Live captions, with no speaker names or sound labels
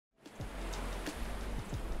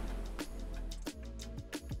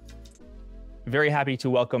Very happy to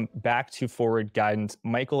welcome back to Forward Guidance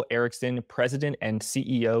Michael Ericson, President and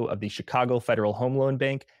CEO of the Chicago Federal Home Loan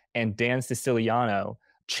Bank, and Dan Siciliano,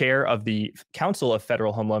 Chair of the Council of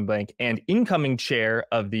Federal Home Loan Bank and incoming Chair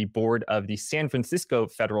of the Board of the San Francisco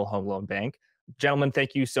Federal Home Loan Bank. Gentlemen,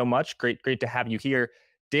 thank you so much. Great to have you here.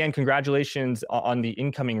 Dan, congratulations on the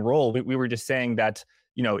incoming role. We were just saying that,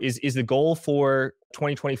 is the goal for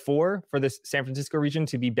 2024 for the San Francisco region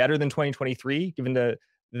to be better than 2023, given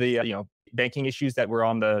the banking issues that were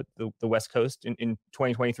on the West Coast in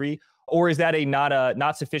 2023? Or is that a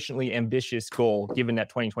not sufficiently ambitious goal, given that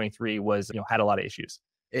 2023 was, had a lot of issues?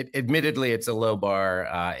 Admittedly, it's a low bar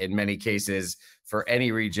in many cases for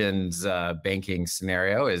any region's banking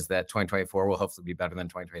scenario, is that 2024 will hopefully be better than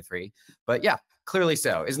 2023. But yeah, clearly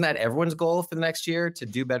so. Isn't that everyone's goal for the next year, to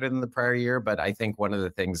do better than the prior year? But I think one of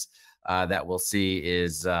the things that we'll see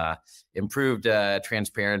is improved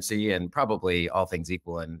transparency and, probably all things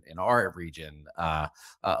equal in our region, a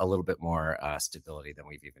little bit more stability than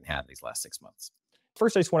we've even had these last 6 months.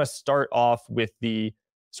 First, I just want to start off with the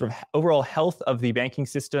sort of overall health of the banking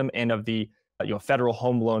system and of the Federal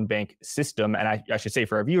Home Loan Bank system. And I should say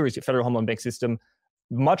for our viewers, the Federal Home Loan Bank system,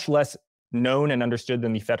 much less known and understood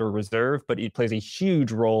than the Federal Reserve, but it plays a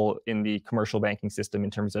huge role in the commercial banking system in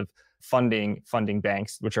terms of funding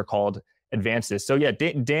banks, which are called advances. So yeah,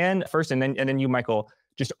 Dan first, and then you, Michael,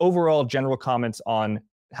 just overall general comments on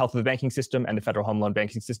health of the banking system and the Federal Home Loan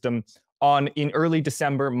Banking system in early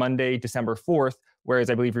December, Monday, December 4th, whereas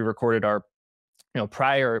I believe we recorded our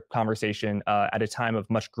prior conversation at a time of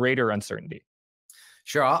much greater uncertainty.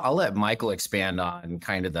 Sure. I'll let Michael expand on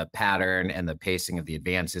kind of the pattern and the pacing of the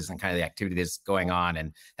advances and kind of the activity that's going on,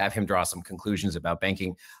 and have him draw some conclusions about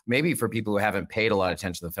banking. Maybe for people who haven't paid a lot of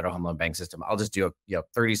attention to the Federal Home Loan Bank system, I'll just do a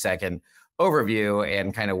 30-second overview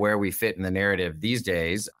and kind of where we fit in the narrative these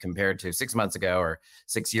days compared to 6 months ago or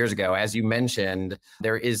 6 years ago. As you mentioned,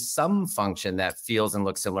 there is some function that feels and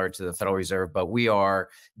looks similar to the Federal Reserve, but we are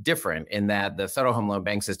different in that the Federal Home Loan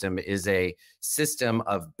Bank system is a system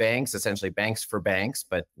of banks, essentially banks for banks,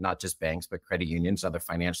 but not just banks, but credit unions, other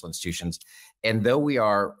financial institutions. And though we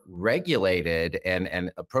are regulated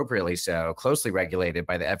and appropriately so, closely regulated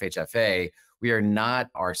by the FHFA, we are not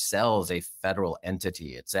ourselves a federal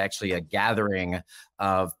entity. It's actually a gathering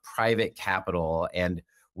of private capital. And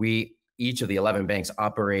each of the 11 banks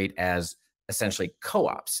operate as essentially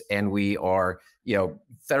co-ops. And we are,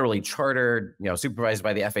 federally chartered, supervised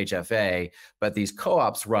by the FHFA, but these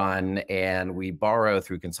co-ops run and we borrow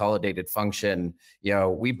through consolidated function.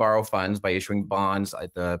 We borrow funds by issuing bonds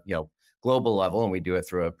at the, global level, and we do it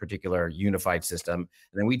through a particular unified system.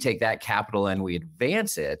 And then we take that capital and we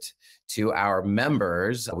advance it to our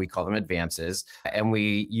members. We call them advances, and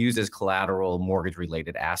we use as collateral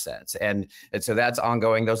mortgage-related assets. And so that's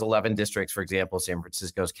ongoing. Those 11 districts, for example, San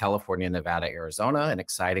Francisco's California, Nevada, Arizona, an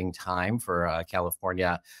exciting time for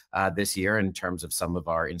California this year in terms of some of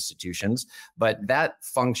our institutions. But that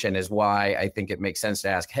function is why I think it makes sense to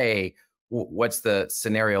ask, hey, what's the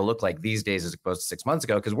scenario look like these days as opposed to 6 months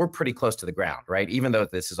ago? Because we're pretty close to the ground, right? Even though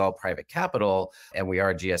this is all private capital and we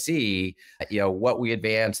are a GSE, what we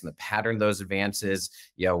advance and the pattern of those advances,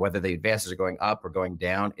 whether the advances are going up or going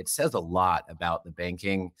down, it says a lot about the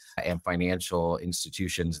banking and financial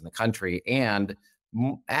institutions in the country. And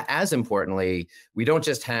as importantly, we don't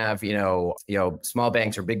just have, small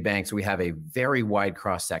banks or big banks. We have a very wide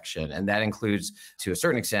cross section, and that includes, to a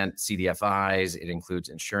certain extent, CDFIs. It includes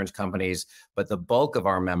insurance companies, but the bulk of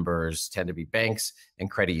our members tend to be banks and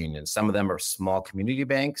credit unions. Some of them are small community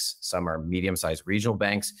banks, some are medium-sized regional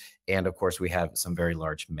banks, and of course, we have some very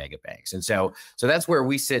large mega banks. And so that's where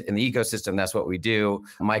we sit in the ecosystem. That's what we do.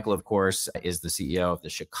 Michael, of course, is the CEO of the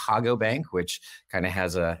Chicago Bank, which kind of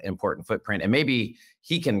has an important footprint. And maybe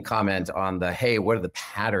he can comment on what are the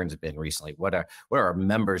patterns been recently? What are our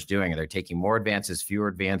members doing? Are they taking more advances, fewer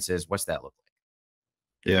advances? What's that look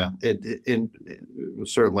like? Yeah,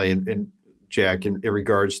 certainly, Jack, in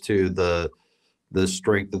regards to the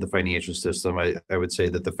strength of the financial system, I would say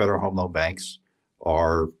that the Federal Home Loan Banks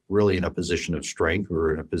are really in a position of strength. We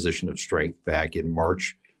were in a position of strength back in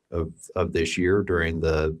March of this year during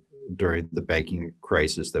the banking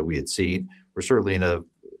crisis that we had seen. We're certainly in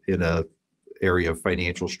a area of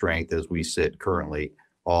financial strength as we sit currently.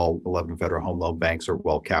 All 11 Federal Home Loan Banks are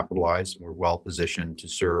well capitalized. We're well positioned to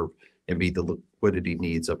serve and meet the liquidity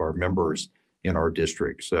needs of our members in our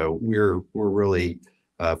district. So we're really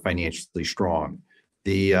financially strong.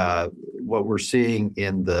 What we're seeing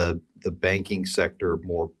in the banking sector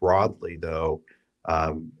more broadly, though,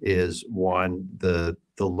 is one, the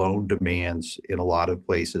loan demands in a lot of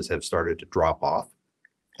places have started to drop off.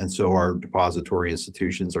 And so our depository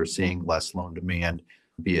institutions are seeing less loan demand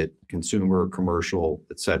be it consumer, commercial,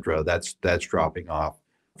 et cetera. That's dropping off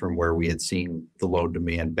from where we had seen the loan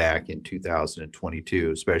demand back in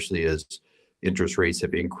 2022, especially as interest rates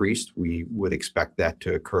have increased. We would expect that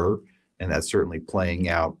to occur. And that's certainly playing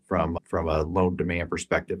out from a loan demand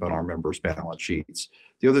perspective on our members' balance sheets.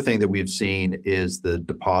 The other thing that we've seen is the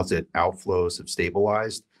deposit outflows have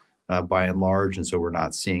stabilized by and large. And so we're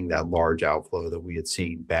not seeing that large outflow that we had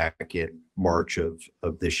seen back in March of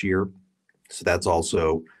this year. So that's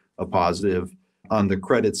also a positive. On the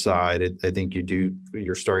credit side, I think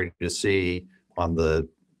you're starting to see on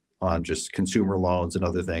just consumer loans and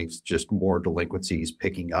other things, just more delinquencies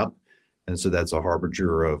picking up. And so that's a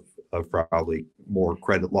harbinger of probably more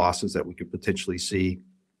credit losses that we could potentially see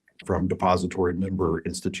from depository member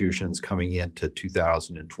institutions coming into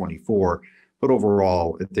 2024. But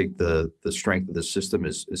overall, I think the strength of the system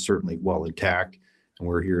is certainly well intact, and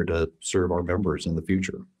we're here to serve our members in the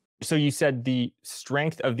future. So you said the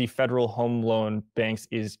strength of the federal home loan banks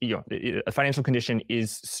is, a financial condition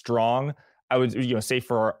is strong. I would, say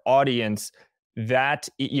for our audience that,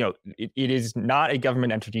 it is not a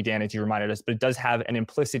government entity, Dan, as you reminded us, but it does have an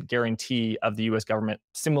implicit guarantee of the U.S. government,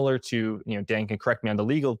 similar to, Dan can correct me on the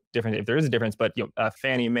legal difference if there is a difference, but,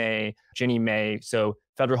 Fannie Mae, Ginnie Mae. So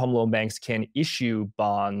federal home loan banks can issue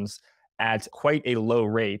bonds at quite a low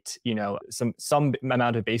rate, some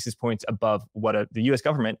amount of basis points above what the U.S.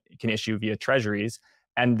 government can issue via treasuries,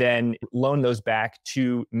 and then loan those back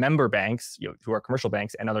to member banks, who are commercial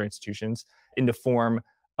banks and other institutions, in the form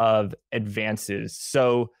of advances.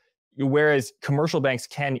 So whereas commercial banks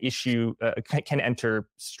can issue, can enter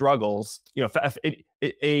struggles,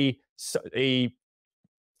 a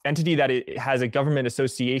entity that has a government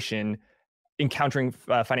association encountering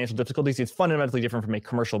financial difficulties is fundamentally different from a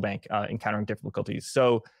commercial bank encountering difficulties.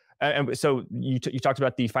 So, so you talked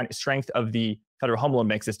about the strength of the federal home loan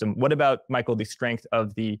bank system. What about, Michael, the strength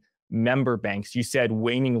of the member banks? You said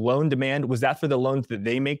waning loan demand. Was that for the loans that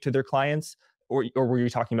they make to their clients, or were you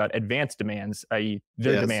talking about advance demands, i.e.,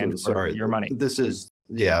 their demand for your money?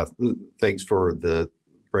 Thanks for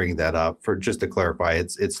bringing that up. For just to clarify,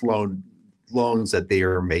 it's loans that they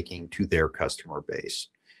are making to their customer base.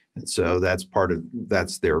 And so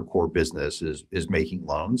that's their core business is making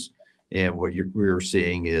loans. And what we're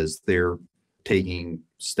seeing is they're taking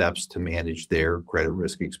steps to manage their credit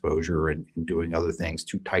risk exposure and doing other things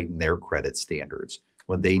to tighten their credit standards.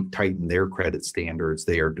 When they tighten their credit standards,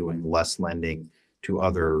 they are doing less lending to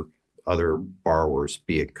other borrowers,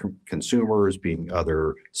 be it consumers, being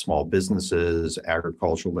other small businesses,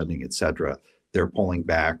 agricultural lending, et cetera. They're pulling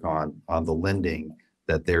back on the lending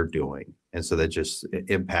that they're doing. And so that just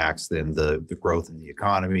impacts then the growth in the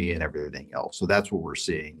economy and everything else. So that's what we're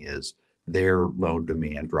seeing is their loan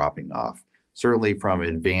demand dropping off. Certainly from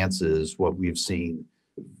advances, what we've seen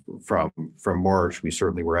from March, we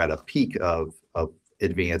certainly were at a peak of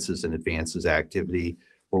advances and advances activity.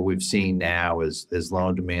 What we've seen now is as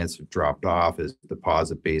loan demands have dropped off, as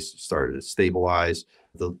deposit base started to stabilize,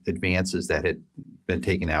 the advances that had been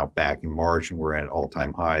taken out back in March and were at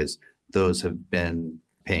all-time highs, those have been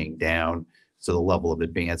paying down. So the level of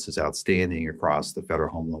advances outstanding across the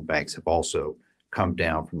federal home loan banks have also come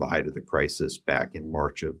down from the height of the crisis back in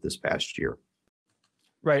March of this past year.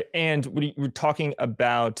 Right. And we're talking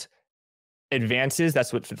about advances.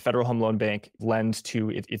 That's what the Federal Home Loan Bank lends to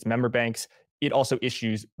its member banks. It also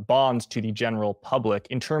issues bonds to the general public.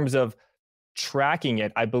 In terms of tracking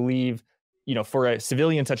it, I believe, for a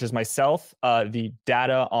civilian such as myself, the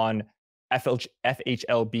data on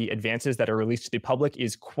FHLB advances that are released to the public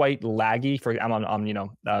is quite laggy. I'm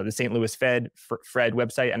on the St. Louis Fed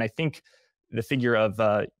website, and I think the figure of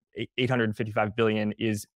 $855 billion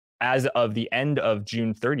is as of the end of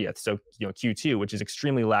June 30th, so Q2, which is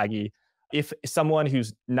extremely laggy. If someone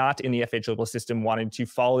who's not in the FHLB system wanted to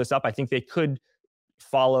follow this up, I think they could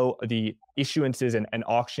follow the issuances and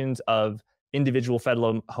auctions of individual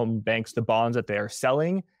federal home banks, the bonds that they are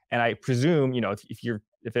selling. And I presume,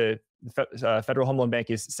 if a federal home loan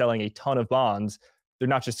bank is selling a ton of bonds, they're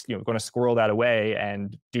not just going to squirrel that away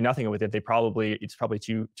and do nothing with it. It's probably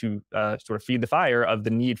to sort of feed the fire of the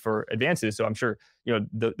need for advances. So I'm sure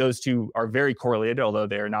those two are very correlated, although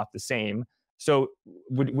they're not the same. So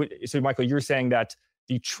so Michael, you're saying that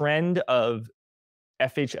the trend of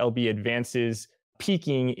FHLB advances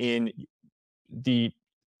peaking in the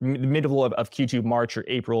middle of Q2, March or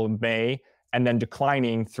April, May, and then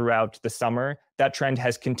declining throughout the summer, that trend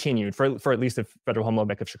has continued for at least the Federal Home Loan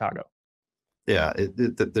Bank of Chicago. Yeah,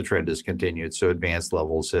 the trend has continued. So advanced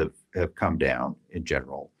levels have come down in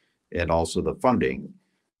general. And also the funding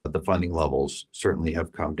levels certainly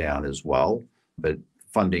have come down as well. But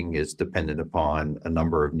funding is dependent upon a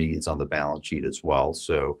number of needs on the balance sheet as well.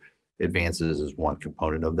 So advances is one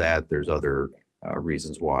component of that. There's other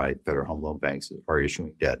reasons why Federal Home Loan Banks are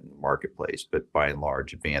issuing debt in the marketplace, but by and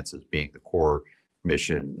large, advances being the core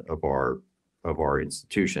mission of our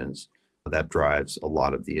institutions, that drives a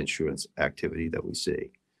lot of the issuance activity that we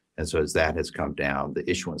see. And so as that has come down, the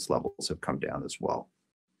issuance levels have come down as well.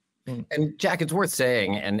 And Jack, it's worth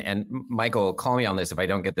saying, and Michael, call me on this if I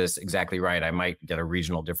don't get this exactly right. I might get a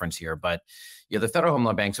regional difference here, but the Federal Home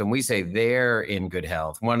Loan Banks, when we say they're in good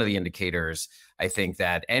health, one of the indicators I think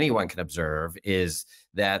that anyone can observe is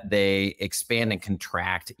that they expand and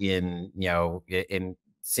contract in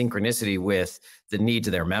synchronicity with the needs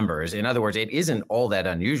of their members. In other words, it isn't all that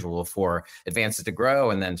unusual for advances to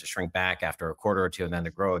grow and then to shrink back after a quarter or two and then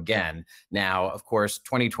to grow again. Now, of course,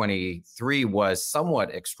 2023 was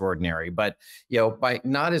somewhat extraordinary, but by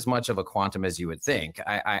not as much of a quantum as you would think.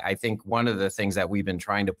 I think one of the things that we've been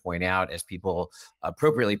trying to point out as people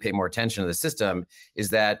appropriately pay more attention to the system is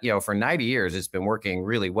that for 90 years it's been working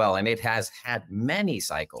really well, and it has had many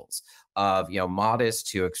cycles of modest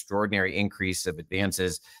to extraordinary increase of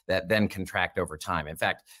advances that then contract over time. In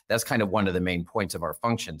fact, that's kind of one of the main points of our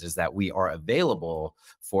functions, is that we are available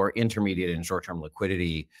for intermediate and short-term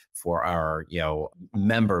liquidity for our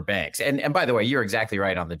member banks. And by the way, you're exactly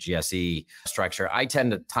right on the GSE structure. I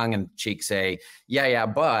tend to tongue-in-cheek say, yeah,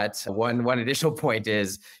 but one additional point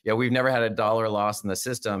is we've never had a dollar loss in the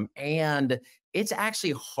system, and it's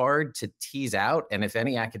actually hard to tease out. And if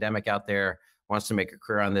any academic out there wants to make a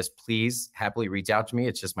career on this, please happily reach out to me.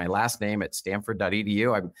 It's just my last name at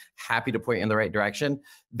stanford.edu. I'm happy to point you in the right direction.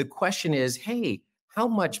 The question is, hey, how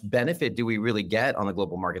much benefit do we really get on the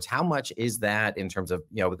global markets? How much is that in terms of,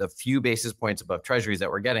 the few basis points above treasuries that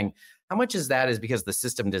we're getting? How much is that is because the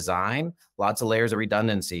system design, lots of layers of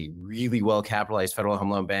redundancy, really well capitalized Federal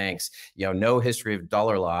Home Loan Banks, no history of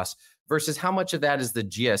dollar loss, versus how much of that is the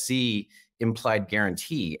GSE implied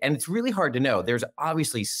guarantee? And it's really hard to know. There's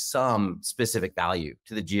obviously some specific value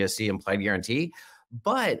to the GSE implied guarantee,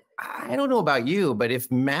 but I don't know about you, but if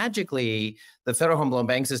magically the Federal Home Loan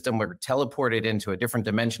Bank system were teleported into a different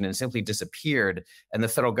dimension and simply disappeared, and the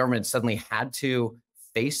federal government suddenly had to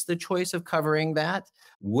face the choice of covering that,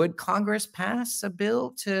 would Congress pass a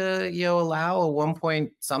bill to allow a 1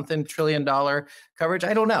 point something trillion dollar coverage?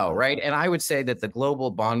 I don't know, right? And I would say that the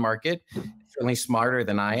global bond market is certainly smarter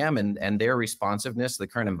than I am, and their responsiveness to the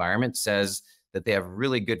current environment says that they have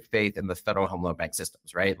really good faith in the Federal Home Loan Bank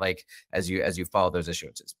systems, right? Like as you follow those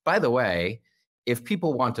issuances. By the way, if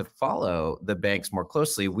people want to follow the banks more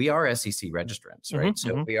closely, we are SEC registrants, right?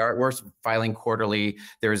 So we're filing quarterly.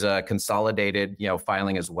 There's a consolidated,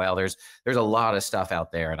 filing as well. There's a lot of stuff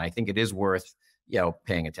out there, and I think it is worth,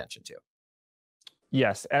 paying attention to.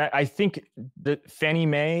 Yes, and I think that Fannie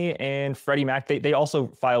Mae and Freddie Mac, they also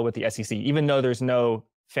file with the SEC, even though there's no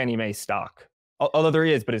Fannie Mae stock. Although there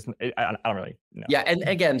is, but I don't really know. Yeah, and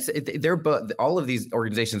again, they're both, all of these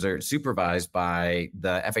organizations are supervised by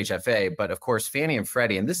the FHFA, but of course, Fannie and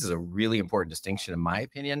Freddie, and this is a really important distinction in my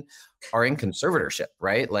opinion, are in conservatorship,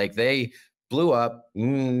 right? Like they blew up,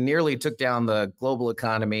 nearly took down the global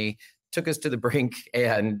economy, took us to the brink,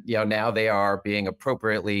 and now they are being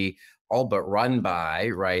appropriately all but run by,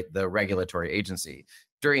 right, the regulatory agency.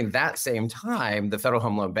 During that same time, the Federal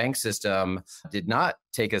Home Loan Bank system did not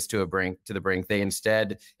take us to the brink. They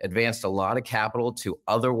instead advanced a lot of capital to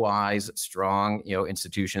otherwise strong,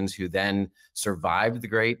 institutions who then survived the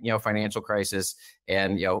great, financial crisis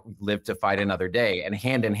and, lived to fight another day. And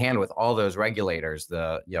hand in hand with all those regulators,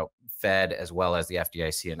 the, Fed, as well as the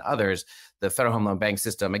FDIC and others, the Federal Home Loan Bank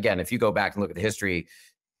system, again, if you go back and look at the history,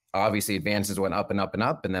 obviously advances went up and up and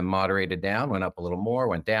up, and then moderated down, went up a little more,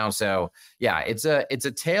 went down. So yeah, it's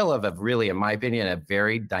a tale of a really, in my opinion, a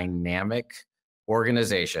very dynamic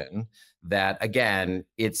organization that, again,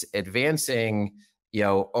 it's advancing,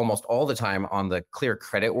 almost all the time on the clear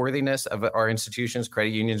credit worthiness of our institutions, credit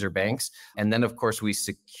unions or banks. And then of course we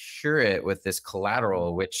secure it with this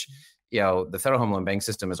collateral, which, the Federal Home Loan Bank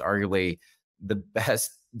system is arguably the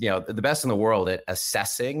best in the world at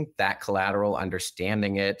assessing that collateral,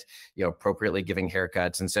 understanding it, appropriately giving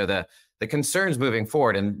haircuts. And so the concerns moving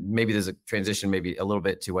forward, and maybe there's a transition maybe a little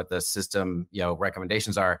bit to what the system,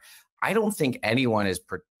 recommendations are. I don't think anyone is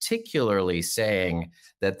particularly saying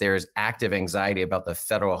that there's active anxiety about the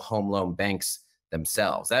Federal Home Loan Banks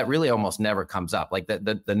themselves. That really almost never comes up. Like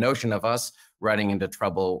the notion of us running into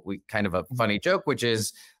trouble, we kind of a funny joke, which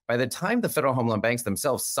is by the time the Federal Home Loan Banks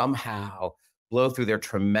themselves somehow blow through their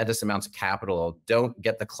tremendous amounts of capital, don't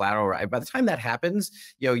get the collateral right. By the time that happens,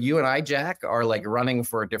 you and I, Jack, are like running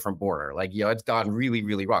for a different border. Like, it's gone really,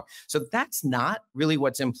 really wrong. So that's not really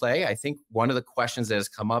what's in play. I think one of the questions that has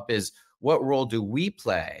come up is, what role do we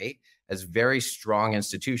play as very strong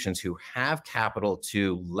institutions who have capital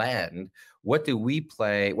to lend? What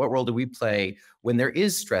role do we play when there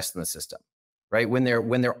is stress in the system, right? When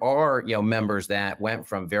there are members that went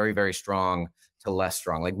from very, very strong to less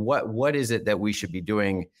strong. Like what is it that we should be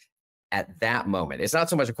doing at that moment? It's not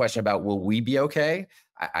so much a question about will we be okay?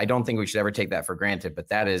 I don't think we should ever take that for granted, but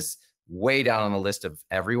that is way down on the list of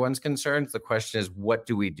everyone's concerns. The question is, what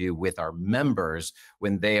do we do with our members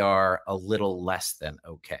when they are a little less than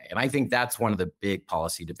okay? And I think that's one of the big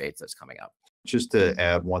policy debates that's coming up. Just to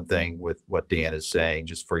add one thing with what Dan is saying,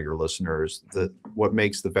 just for your listeners, what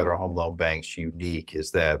makes the Federal Home Loan Banks unique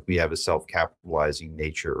is that we have a self-capitalizing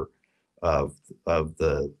nature of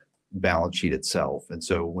the balance sheet itself. And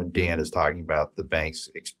so when Dan is talking about the banks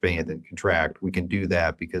expand and contract, we can do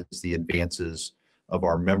that because the advances of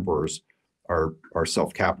our members are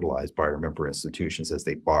self-capitalized by our member institutions as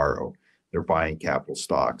they borrow. They're buying capital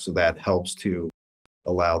stock. So that helps to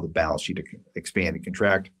allow the balance sheet to expand and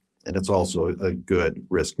contract. And it's also a good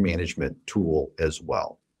risk management tool as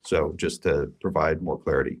well. So just to provide more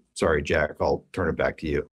clarity. Sorry, Jack, I'll turn it back to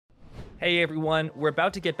you. Hey everyone, we're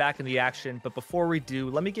about to get back in the action, but before we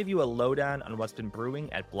do, let me give you a lowdown on what's been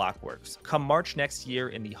brewing at Blockworks. Come March next year,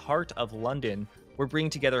 in the heart of London, we're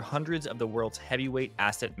bringing together hundreds of the world's heavyweight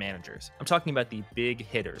asset managers. I'm talking about the big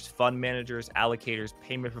hitters, fund managers, allocators,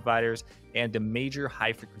 payment providers, and the major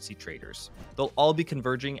high-frequency traders. They'll all be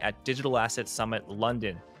converging at Digital Asset Summit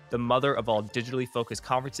London, the mother of all digitally focused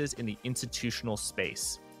conferences in the institutional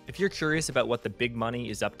space. If you're curious about what the big money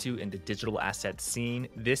is up to in the digital asset scene,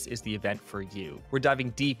 this is the event for you. We're diving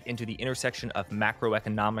deep into the intersection of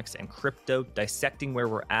macroeconomics and crypto, dissecting where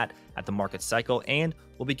we're at the market cycle, and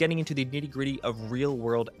we'll be getting into the nitty-gritty of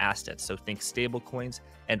real-world assets, so think stablecoins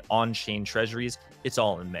and on-chain treasuries. It's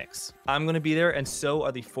all in the mix. I'm going to be there, and so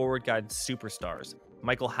are the Forward Guide superstars.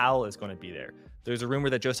 Michael Howell is going to be there. There's a rumor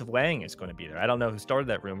that Joseph Wang is going to be there. I don't know who started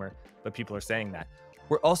that rumor, but people are saying that.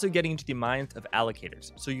 We're also getting into the minds of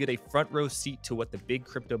allocators, so you get a front row seat to what the big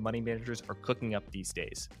crypto money managers are cooking up these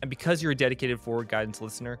days. And because you're a dedicated Forward Guidance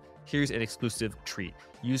listener, here's an exclusive treat.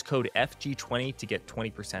 Use code FG20 to get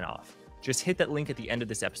 20% off. Just hit that link at the end of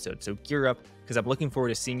this episode, so gear up, because I'm looking forward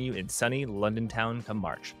to seeing you in sunny London town come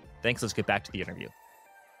March. Thanks, let's get back to the interview.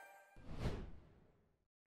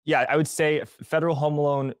 Yeah, I would say a federal home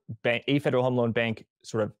loan bank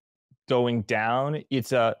sort of going down,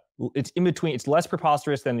 it's in between. It's less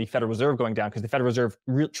preposterous than the Federal Reserve going down, because the Federal Reserve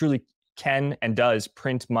truly can and does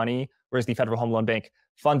print money, whereas the Federal Home Loan Bank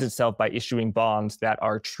funds itself by issuing bonds that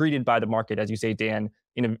are treated by the market, as you say, Dan,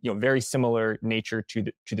 in a very similar nature to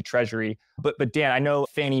the Treasury. But Dan, I know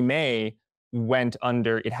Fannie Mae went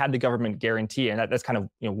under. It had the government guarantee, and that's kind of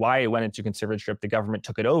why it went into conservatorship. The government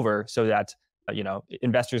took it over so that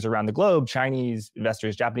investors around the globe, Chinese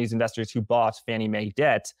investors, Japanese investors who bought Fannie Mae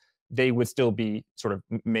debt, they would still be sort of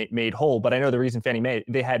made whole. But I know the reason Fannie Mae,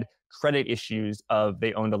 they had credit issues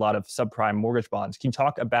they owned a lot of subprime mortgage bonds. Can you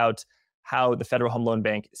talk about how the Federal Home Loan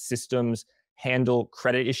Bank systems handle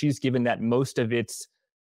credit issues, given that most of its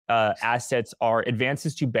assets are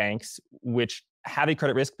advances to banks, which have a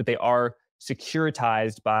credit risk, but they are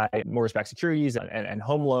securitized by mortgage-backed securities and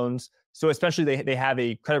home loans. So especially they have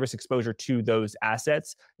a credit risk exposure to those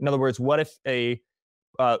assets. In other words, what if a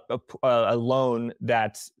loan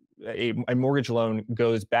that's a mortgage loan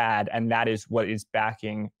goes bad, and that is what is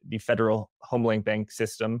backing the Federal Home Loan Bank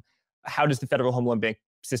system? How does the Federal Home Loan Bank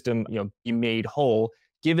system, be made whole,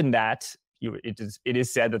 given that it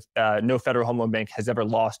is said that no Federal Home Loan Bank has ever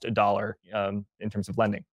lost $1 in terms of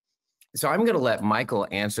lending? So I'm going to let Michael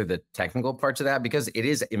answer the technical parts of that, because it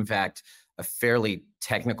is, in fact, a fairly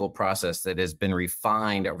technical process that has been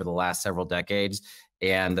refined over the last several decades.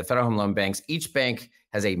 And the Federal Home Loan Banks, each bank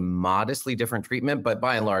has a modestly different treatment, but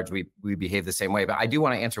by and large, we behave the same way. But I do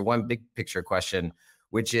want to answer one big picture question,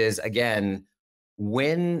 which is, again,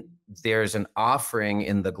 when there's an offering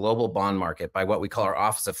in the global bond market by what we call our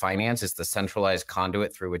Office of Finance, it's the centralized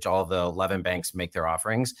conduit through which all the 11 banks make their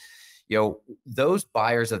offerings. Those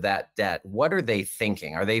buyers of that debt, what are they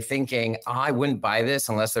thinking? Are they thinking, I wouldn't buy this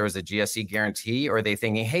unless there was a GSE guarantee? Or are they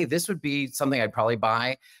thinking, hey, this would be something I'd probably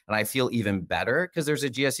buy, and I feel even better because there's a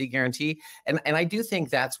GSE guarantee? And I do think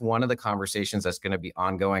that's one of the conversations that's going to be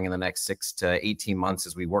ongoing in the next 6 to 18 months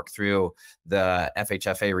as we work through the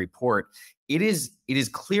FHFA report, it is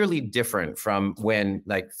clearly different from when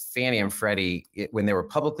like Fannie and Freddie, when they were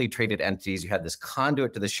publicly traded entities, you had this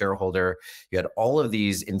conduit to the shareholder, you had all of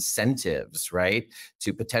these incentives, right,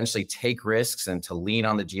 to potentially take risks and to lean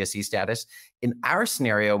on the GSE status. In our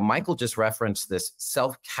scenario, Michael just referenced this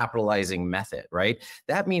self-capitalizing method, right?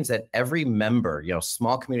 That means that every member,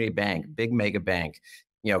 small community bank, big mega bank,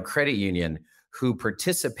 credit union who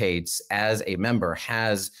participates as a member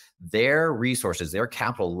has their resources, their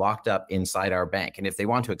capital locked up inside our bank. And if they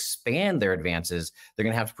want to expand their advances, they're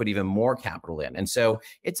going to have to put even more capital in. And so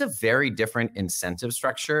it's a very different incentive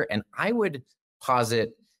structure. And I would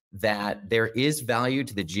posit that there is value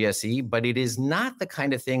to the GSE, but it is not the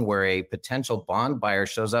kind of thing where a potential bond buyer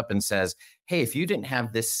shows up and says, hey, if you didn't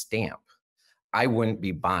have this stamp, I wouldn't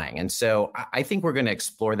be buying. And so I think we're going to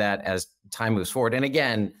explore that as time moves forward. And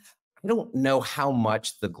again, I don't know how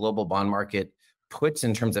much the global bond market puts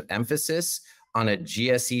in terms of emphasis on a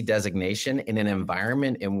GSE designation in an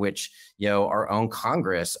environment in which, our own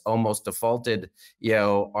Congress almost defaulted,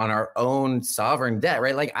 on our own sovereign debt,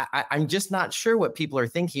 right? Like, I'm just not sure what people are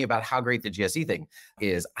thinking about how great the GSE thing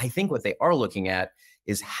is. I think what they are looking at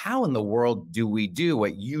is how in the world do we do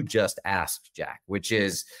what you just asked, Jack, which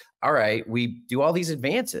is, all right, we do all these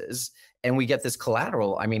advances and we get this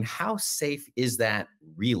collateral. I mean, how safe is that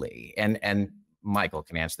really? And Michael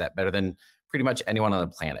can answer that better than pretty much anyone on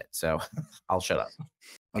the planet. So I'll shut up.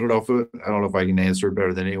 I don't know if I can answer it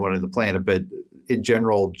better than anyone on the planet, but in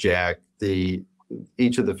general, Jack,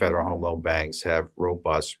 each of the federal home loan banks have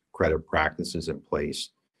robust credit practices in place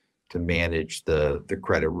to manage the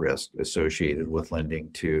credit risk associated with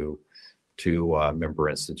lending to member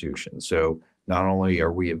institutions. So not only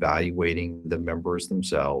are we evaluating the members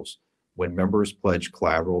themselves, when members pledge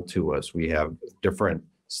collateral to us, we have different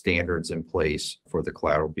standards in place for the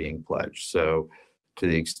collateral being pledged. So to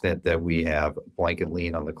the extent that we have blanket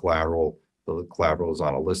lien on the collateral is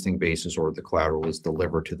on a listing basis, or the collateral is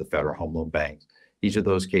delivered to the Federal Home Loan Bank. Each of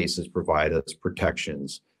those cases provide us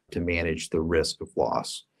protections to manage the risk of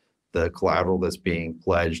loss. The collateral that's being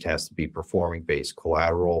pledged has to be performing-based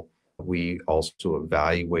collateral. We also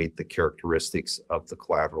evaluate the characteristics of the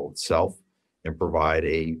collateral itself and provide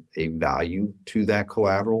a value to that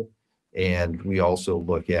collateral. And we also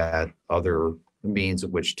look at other means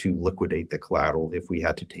of which to liquidate the collateral if we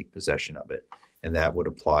had to take possession of it. And that would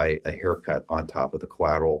apply a haircut on top of the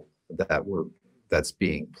collateral that's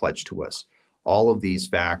being pledged to us. All of these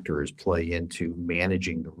factors play into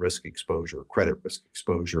managing the risk exposure, credit risk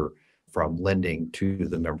exposure from lending to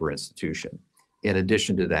the member institution. In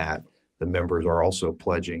addition to that, the members are also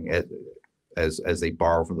pledging as they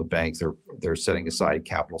borrow from the banks, they're setting aside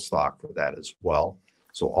capital stock for that as well.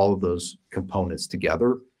 So all of those components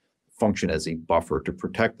together function as a buffer to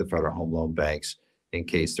protect the Federal Home Loan Banks in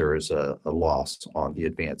case there is a loss on the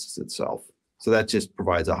advances itself. So that just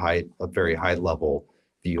provides a very high level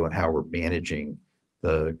view on how we're managing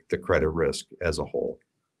the credit risk as a whole.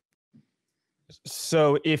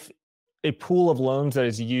 So if a pool of loans that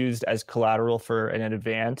is used as collateral for an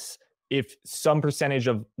advance, if some percentage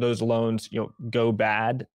of those loans go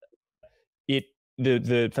bad,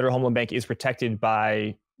 the Federal Home Loan Bank is protected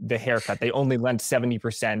by the haircut. They only lend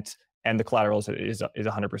 70% and the collateral is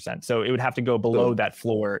 100%. So it would have to go below that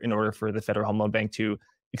floor in order for the Federal Home Loan Bank to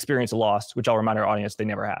experience a loss, which I'll remind our audience they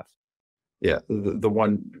never have. Yeah, the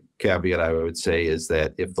one caveat I would say is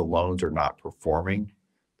that if the loans are not performing,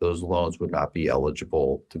 those loans would not be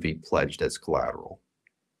eligible to be pledged as collateral.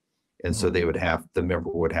 And so the member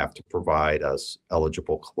would have to provide us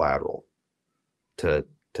eligible collateral to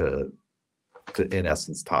in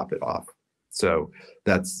essence top it off. So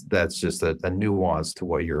that's just a nuance to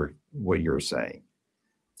what you're saying.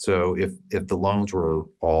 So if the loans were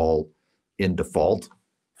all in default,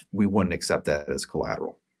 we wouldn't accept that as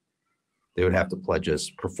collateral. They would have to pledge us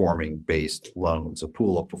performing-based loans, a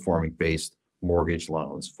pool of performing-based mortgage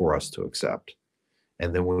loans for us to accept.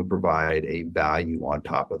 And then we would provide a value on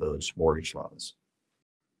top of those mortgage loans.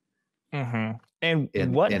 Mm-hmm.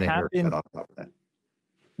 And what happened? On top of that.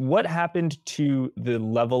 What happened to the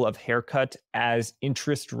level of haircut as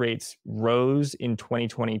interest rates rose in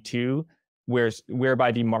 2022,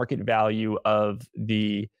 whereby the market value of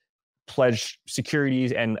the pledged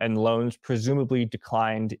securities and loans presumably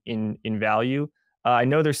declined in value? I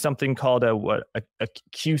know there's something called a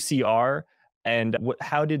QCR, and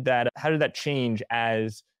how did that change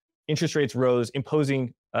as interest rates rose,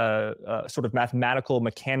 imposing sort of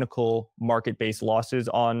mechanical market-based losses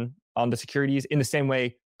on the securities? In the same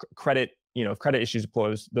way, credit issues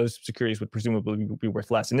closed, those securities would presumably be worth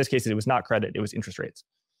less. In this case, it was not credit; it was interest rates.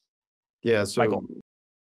 Yeah. So Michael,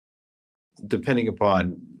 depending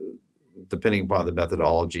upon the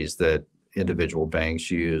methodologies that individual banks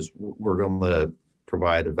use, we're going to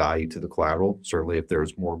provide a value to the collateral. Certainly, if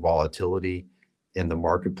there's more volatility in the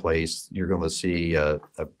marketplace, you're going to see a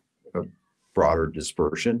broader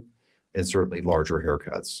dispersion and certainly larger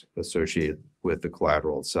haircuts associated with the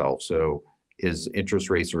collateral itself. So as interest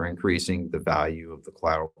rates are increasing, the value of the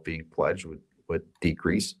collateral being pledged would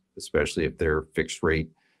decrease, especially if they're fixed rate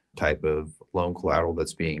type of loan collateral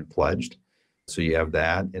that's being pledged. So you have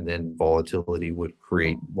that, and then volatility would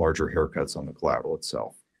create larger haircuts on the collateral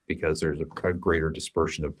itself because there's a greater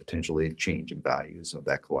dispersion of potentially changing values of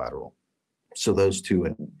that collateral. So those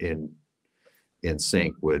two in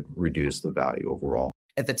sync would reduce the value overall.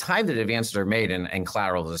 At the time that advances are made and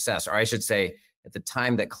collateral is assessed, or I should say, at the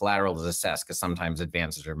time that collateral is assessed, because sometimes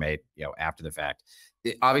advances are made, after the fact.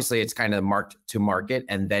 Obviously, it's kind of marked to market,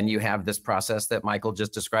 and then you have this process that Michael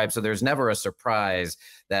just described. So there's never a surprise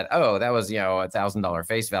that, oh, that was $1,000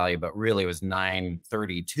 face value, but really it was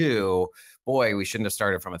 $932. Boy, we shouldn't have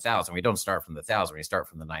started from 1,000. We don't start from the 1,000. We start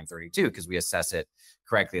from the 932 because we assess it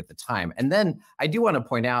correctly at the time. And then I do want to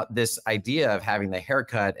point out this idea of having the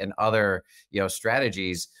haircut and other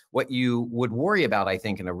strategies. What you would worry about, I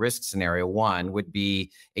think, in a risk scenario, one would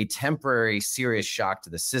be a temporary serious shock to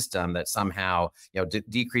the system that somehow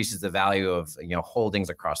decreases the value of holdings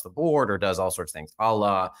across the board or does all sorts of things, a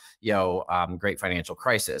la great financial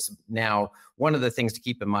crisis. Now, one of the things to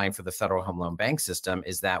keep in mind for the Federal Home Loan Bank system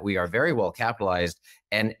is that we are very well capitalized,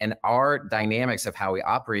 and our dynamics of how we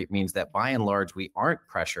operate means that by and large we aren't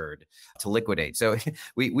pressured to liquidate. So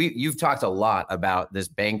you've talked a lot about this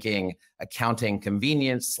banking accounting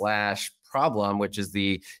convenience / problem, which is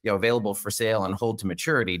the available for sale and hold to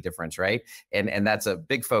maturity difference, right? And that's a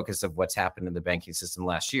big focus of what's happened in the banking system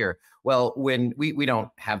last year. Well, when we don't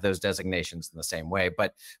have those designations in the same way,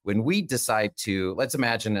 but when we decide to, let's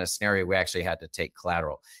imagine a scenario we actually had to take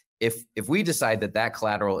collateral. If we decide that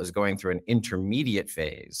collateral is going through an intermediate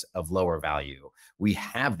phase of lower value, we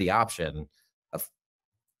have the option of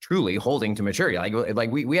truly holding to maturity.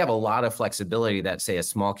 Like we have a lot of flexibility that, say, a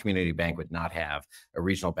small community bank would not have, a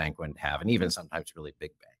regional bank wouldn't have, and even sometimes really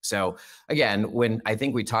big banks. So again, when I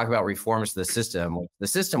think we talk about reforms to the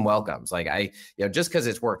system welcomes, just because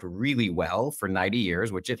it's worked really well for 90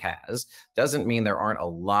 years, which it has, doesn't mean there aren't a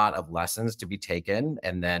lot of lessons to be taken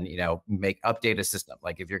and then, update a system.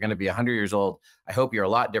 Like if you're going to be 100 years old, I hope you're a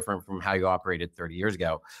lot different from how you operated 30 years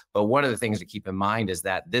ago. But one of the things to keep in mind is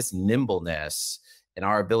that this nimbleness and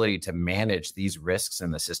our ability to manage these risks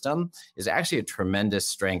in the system is actually a tremendous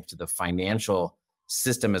strength to the financial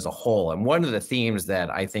system as a whole. And one of the themes that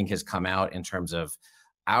I think has come out in terms of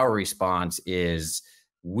our response is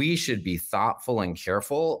we should be thoughtful and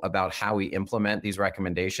careful about how we implement these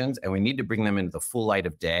recommendations, and we need to bring them into the full light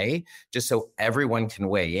of day just so everyone can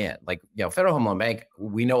weigh in. Federal Home Loan Bank,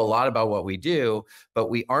 we know a lot about what we do, but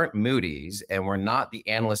we aren't Moody's, and we're not the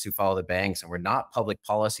analysts who follow the banks, and we're not public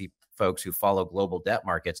policy folks who follow global debt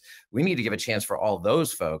markets. We need to give a chance for all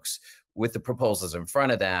those folks with the proposals in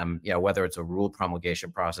front of them, whether it's a rule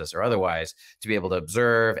promulgation process or otherwise, to be able to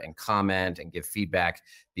observe and comment and give feedback,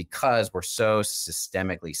 because we're so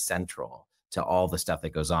systemically central to all the stuff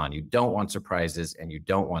that goes on. You don't want surprises and you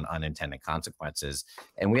don't want unintended consequences.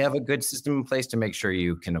 And we have a good system in place to make sure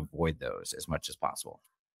you can avoid those as much as possible.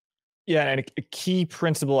 Yeah, and a key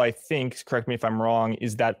principle, I think, correct me if I'm wrong,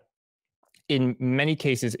 is that in many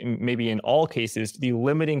cases, maybe in all cases, the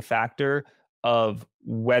limiting factor of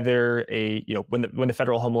whether when the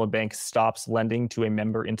Federal Home Loan Bank stops lending to a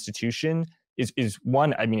member institution is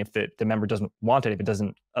one, if the member doesn't want it, if it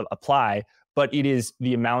doesn't apply, but it is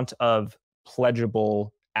the amount of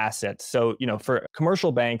pledgeable assets. So, for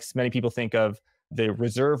commercial banks, many people think of the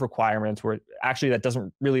reserve requirements where actually that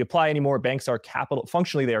doesn't really apply anymore. Banks are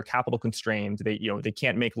functionally they are capital constrained. They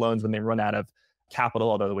can't make loans when they run out of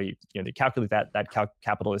capital, although the way they calculate that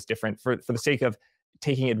capital is different. For the sake of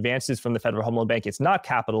taking advances from the Federal Home Loan Bank, it's not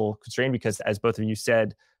capital constrained because, as both of you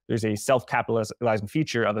said, there's a self-capitalizing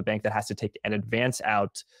feature of a bank that has to take an advance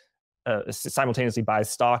out, simultaneously buys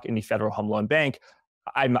stock in the Federal Home Loan Bank.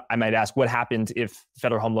 I might ask, what happens if the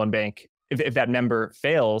Federal Home Loan Bank, if that member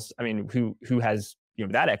fails? Who has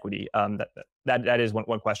that equity? That is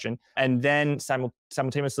one question. And then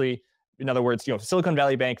simultaneously, in other words, Silicon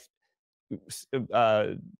Valley Bank,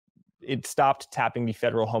 it stopped tapping the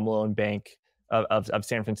Federal Home Loan Bank of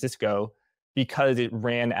San Francisco because it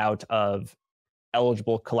ran out of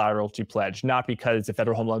eligible collateral to pledge, not because the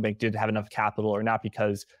Federal Home Loan Bank didn't have enough capital, or not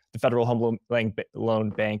because the Federal Home Loan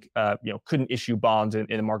Bank couldn't issue bonds in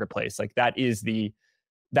the marketplace. That is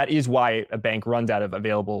why a bank runs out of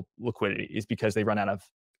available liquidity, is because they run out of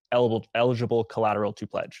eligible collateral to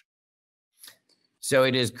pledge. So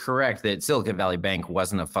it is correct that Silicon Valley Bank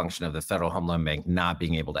wasn't a function of the Federal Home Loan Bank not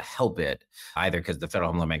being able to help it, either because the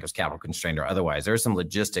Federal Home Loan Bank was capital constrained or otherwise. There's some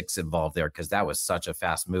logistics involved there because that was such a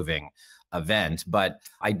fast moving event. But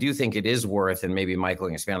I do think it is worth, and maybe Michael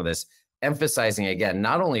can expand on this, emphasizing again,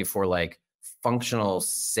 not only for like functional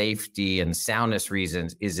safety and soundness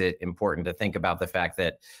reasons, is it important to think about the fact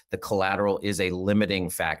that the collateral is a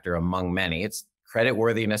limiting factor among many. It's credit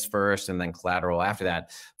worthiness first and then collateral after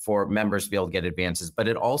that for members to be able to get advances. But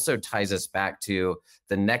it also ties us back to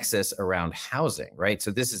the nexus around housing, right?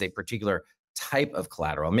 So this is a particular type of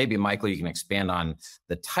collateral. Maybe, Michael, you can expand on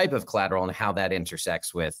the type of collateral and how that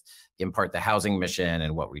intersects with, in part, the housing mission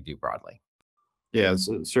and what we do broadly. Yeah,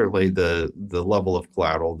 so certainly the level of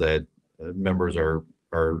collateral that members are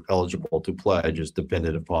eligible to pledge is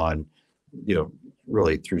dependent upon,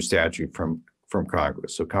 really through statute from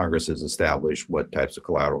Congress. So Congress has established what types of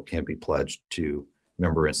collateral can be pledged to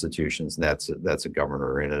member institutions, and that's a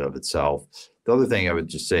governor in and of itself. The other thing I would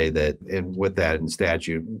just say that, and with that in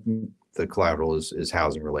statute, the collateral is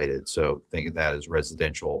housing related. So think of that as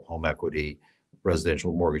residential home equity,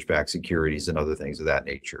 residential mortgage-backed securities, and other things of that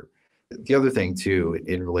nature. The other thing too,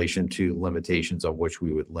 in relation to limitations on which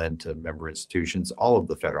we would lend to member institutions, all of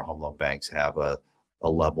the federal home loan banks have a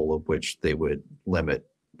level of which they would limit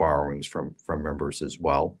borrowings from members as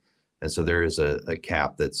well. And so there is a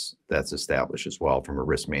cap that's established as well from a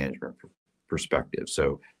risk management perspective.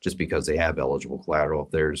 So just because they have eligible collateral,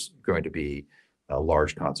 if there's going to be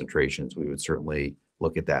large concentrations, we would certainly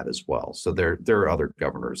look at that as well. So there are other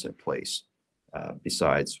governors in place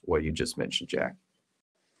besides what you just mentioned, Jack.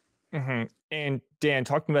 Mm-hmm. And Dan,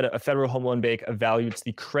 talking about a federal home loan bank evaluates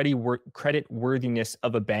the credit worthiness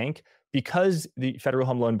of a bank, because the federal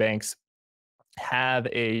home loan banks have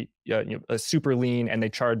a super lien and they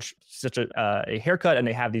charge such a haircut, and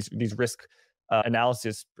they have these risk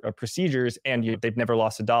analysis procedures, and they've never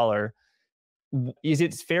lost a dollar. Is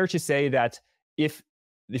it fair to say that if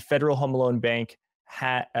the federal home loan bank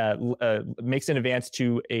makes an advance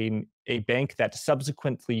to a bank that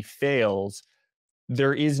subsequently fails,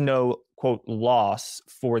 there is no, quote, loss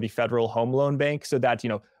for the federal home loan bank? So that,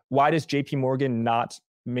 why does JP Morgan not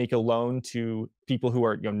make a loan to people who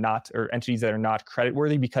are not, or entities that are not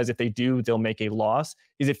creditworthy? Because if they do, they'll make a loss.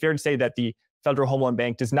 Is it fair to say that the Federal Home Loan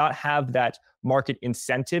Bank does not have that market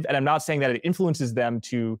incentive? And I'm not saying that it influences them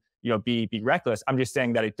to be reckless. I'm just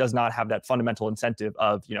saying that it does not have that fundamental incentive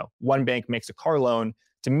of, one bank makes a car loan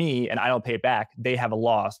to me and I don't pay it back, they have a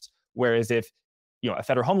loss. Whereas if a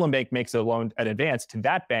Federal Home Loan Bank makes a loan, an advance to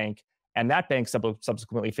that bank, and that bank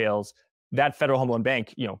subsequently fails, that Federal Home Loan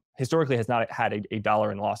Bank, historically has not had a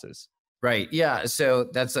dollar in losses. Right. Yeah. So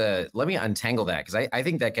let me untangle that, because I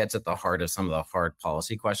think that gets at the heart of some of the hard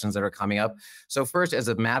policy questions that are coming up. So first, as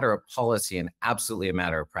a matter of policy and absolutely a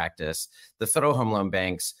matter of practice, the Federal Home Loan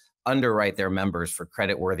Banks underwrite their members for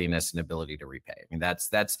credit worthiness and ability to repay. I mean,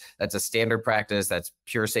 that's a standard practice. That's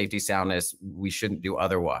pure safety soundness. We shouldn't do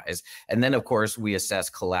otherwise. And then, of course, we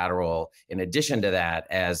assess collateral in addition to that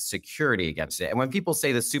as security against it. And when people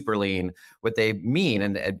say the super lien, what they mean,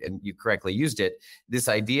 and you correctly used it, this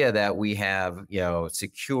idea that we have,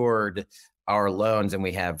 secured our loans and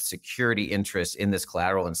we have security interests in this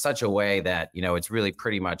collateral in such a way that, it's really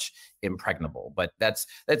pretty much impregnable. But that's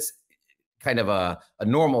kind of a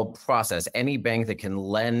normal process. Any bank that can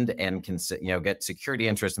lend and can get security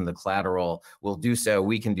interest in the collateral will do so.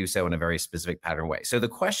 We can do so in a very specific pattern way. So the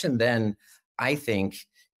question then, I think,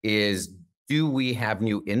 is, do we have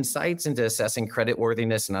new insights into assessing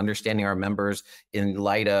creditworthiness and understanding our members in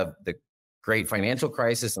light of the great financial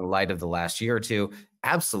crisis, in light of the last year or two?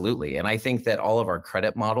 Absolutely. And I think that all of our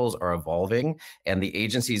credit models are evolving and the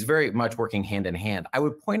agency is very much working hand in hand. I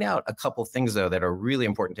would point out a couple things, though, that are really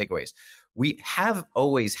important takeaways. We have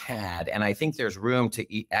always had, and I think there's room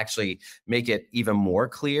to actually make it even more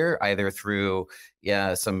clear, either through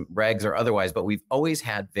some regs or otherwise, but we've always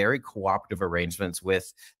had very cooperative arrangements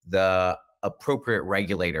with the appropriate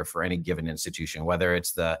regulator for any given institution, whether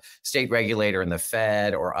it's the state regulator and the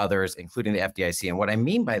Fed or others, including the FDIC. And what I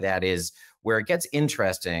mean by that is, where it gets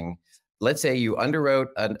interesting, let's say you underwrote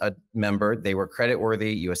a member, they were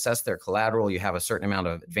creditworthy, you assess their collateral, you have a certain amount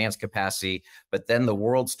of advance capacity, but then the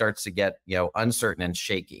world starts to get uncertain and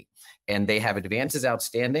shaky, and they have advances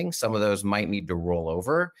outstanding. Some of those might need to roll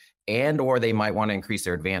over, or they might want to increase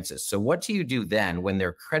their advances. So what do you do then when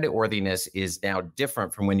their creditworthiness is now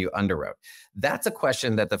different from when you underwrote? That's a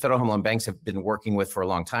question that the Federal Home Loan Banks have been working with for a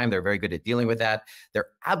long time. They're very good at dealing with that. They're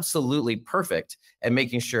absolutely perfect at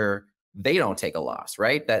making sure they don't take a loss,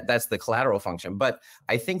 right? That's the collateral function. But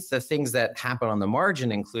I think the things that happen on the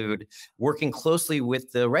margin include working closely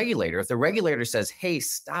with the regulator. If the regulator says, hey,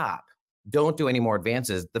 stop, don't do any more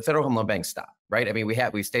advances, the Federal Home Loan Bank stop, right? I mean,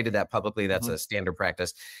 we've stated that publicly. That's a standard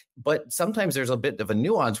practice. But sometimes there's a bit of a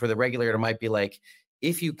nuance where the regulator might be like,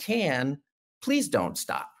 if you can, please don't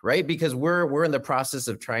stop, right? Because we're in the process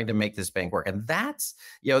of trying to make this bank work. And that's,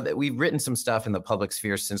 that we've written some stuff in the public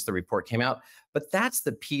sphere since the report came out. But that's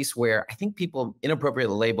the piece where I think people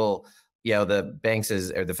inappropriately label the banks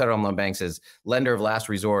or the Federal Home Loan Banks as lender of last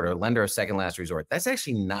resort or lender of second last resort. That's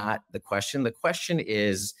actually not the question. The question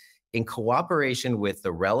is, in cooperation with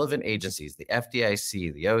the relevant agencies, the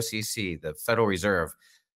FDIC, the OCC, the Federal Reserve,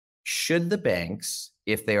 should the banks,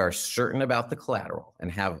 if they are certain about the collateral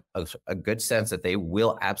and have a good sense that they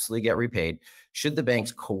will absolutely get repaid, should the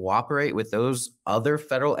banks cooperate with those other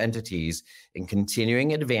federal entities in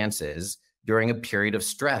continuing advances during a period of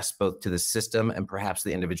stress, both to the system and perhaps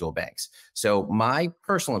the individual banks? So my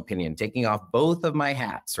personal opinion, taking off both of my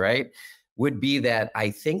hats, right, would be that I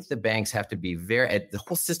think the banks have to be the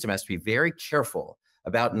whole system has to be very careful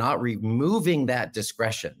about not removing that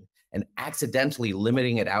discretion and accidentally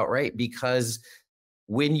limiting it outright. Because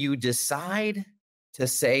when you decide to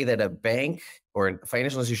say that a bank or a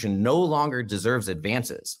financial institution no longer deserves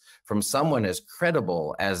advances from someone as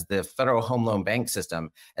credible as the Federal Home Loan Bank system,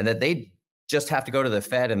 and that they just have to go to the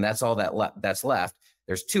Fed and that's all that's left,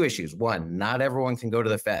 there's two issues. One, not everyone can go to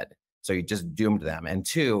the Fed, so you just doomed them. And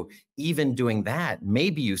two, even doing that,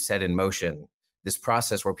 maybe you set in motion this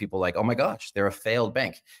process where people are like, oh my gosh, they're a failed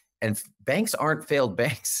bank. And banks aren't failed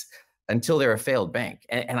banks until they're a failed bank.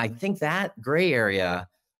 And I think that gray area,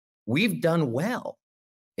 we've done well,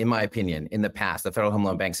 in my opinion, in the past, the Federal Home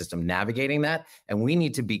Loan Bank system navigating that. And we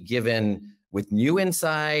need to be given with new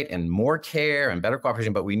insight and more care and better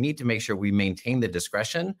cooperation, but we need to make sure we maintain the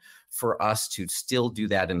discretion for us to still do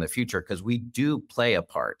that in the future, because we do play a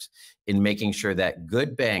part in making sure that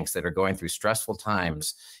good banks that are going through stressful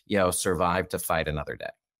times, survive to fight another day.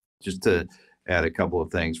 Just to add a couple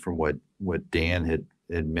of things from what Dan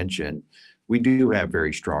had mentioned, we do have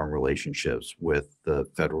very strong relationships with the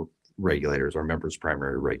federal regulators, our members'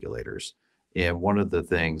 primary regulators. And one of the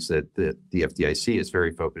things that the FDIC is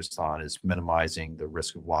very focused on is minimizing the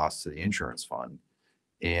risk of loss to the insurance fund.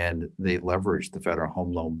 And they leverage the Federal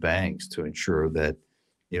Home Loan Banks to ensure that,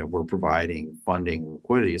 we're providing funding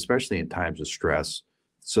liquidity, especially in times of stress,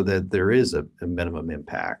 so that there is a minimum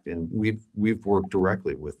impact. And we've worked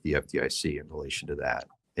directly with the FDIC in relation to that.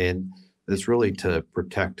 And it's really to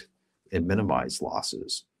protect and minimize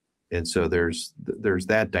losses. And so there's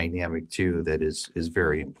that dynamic too that is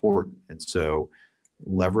very important. And so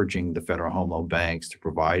leveraging the Federal Home Loan Banks to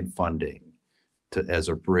provide funding as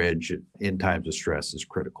a bridge in times of stress is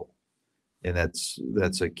critical. And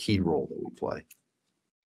that's a key role that we play.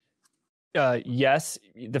 Yes,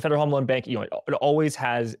 the Federal Home Loan Bank, it always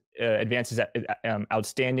has advances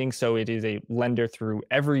outstanding. So it is a lender through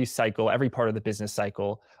every cycle, every part of the business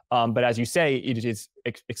cycle. But as you say, it is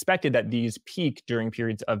expected that these peak during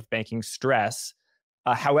periods of banking stress.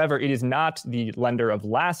 However, it is not the lender of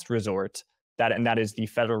last resort, and that is the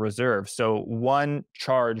Federal Reserve. So one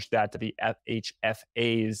charge that the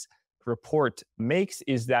FHFA's report makes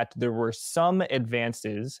is that there were some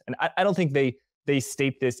advances, and I don't think they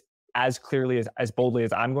state this as clearly, as boldly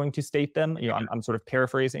as I'm going to state them. I'm sort of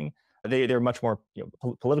paraphrasing. They're much more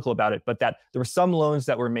political about it, but that there were some loans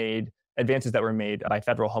that were made, advances that were made by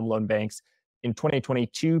Federal Home Loan Banks in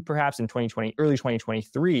 2022, perhaps in 2020, early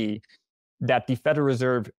 2023, that the Federal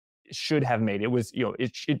Reserve should have made. It was,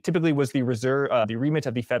 it typically was the remit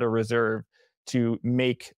of the Federal Reserve to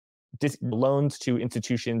make loans to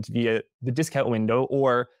institutions via the discount window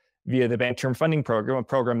or via the Bank Term Funding Program, a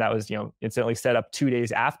program that was, incidentally set up 2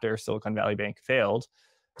 days after Silicon Valley Bank failed.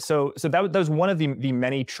 So that was one of the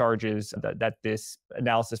many charges that this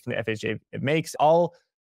analysis from the FHA makes. I'll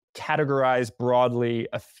categorize broadly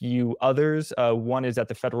a few others. One is that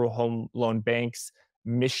the Federal Home Loan Bank's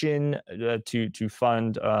mission to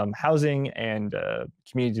fund housing and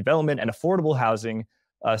community development and affordable housing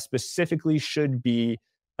specifically should be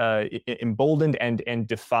emboldened and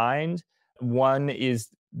defined. One is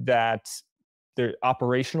that the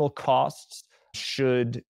operational costs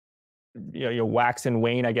should wax and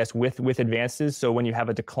wane, I guess, with advances. So when you have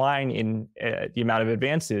a decline in the amount of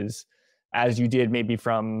advances, as you did maybe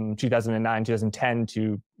from 2009, 2010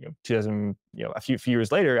 to 2000, a few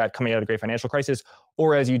years later, coming out of the Great Financial Crisis,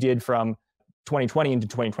 or as you did from 2020 into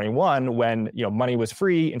 2021, when money was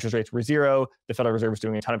free, interest rates were zero, the Federal Reserve was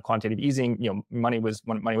doing a ton of quantitative easing, money was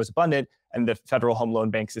abundant, and the Federal Home Loan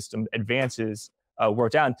Bank system advances were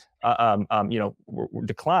down, were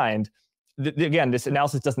declined. Again, this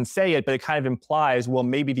analysis doesn't say it, but it kind of implies, well,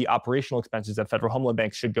 maybe the operational expenses of Federal Home Loan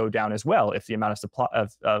Banks should go down as well if the amount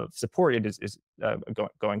of support is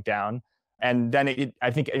going down. And then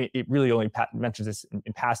I think it really only mentions this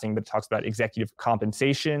in passing, but it talks about executive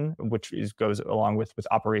compensation, which goes along with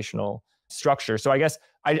operational structure. So I guess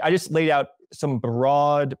I just laid out some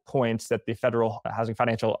broad points that the Federal Housing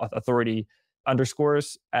Financial Authority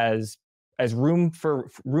underscores as room for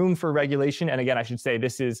regulation. And again, I should say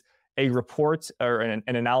this is a report or an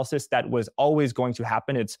analysis that was always going to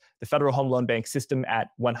happen. It's the Federal Home Loan Bank system at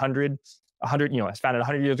 100, it's founded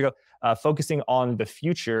 100 years ago, focusing on the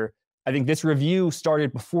future. I think this review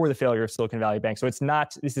started before the failure of Silicon Valley Bank. So this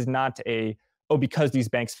is not because these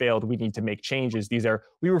banks failed, we need to make changes.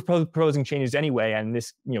 We were proposing changes anyway, and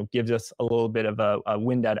this gives us a little bit of a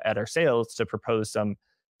wind at our sails to propose some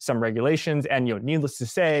regulations. And needless to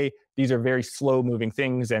say, these are very slow moving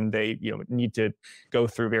things, and they need to go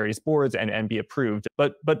through various boards and be approved.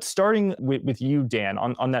 But starting with you, Dan,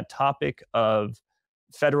 on that topic of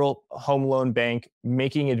Federal Home Loan Bank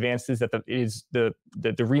making advances that is the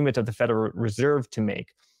remit of the Federal Reserve to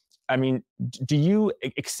make. I mean, do you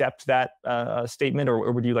accept that statement,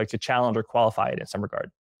 or would you like to challenge or qualify it in some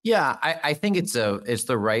regard? Yeah, I think it's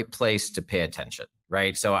the right place to pay attention,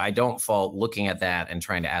 right? So I don't fault looking at that and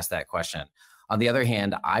trying to ask that question. On the other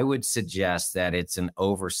hand, I would suggest that it's an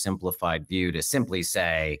oversimplified view to simply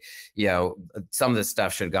say, some of this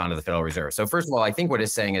stuff should have gone to the Federal Reserve. So first of all, I think what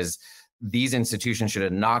it's saying is these institutions should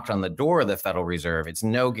have knocked on the door of the Federal Reserve. It's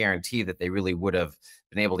no guarantee that they really would have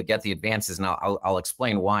been able to get the advances. And I'll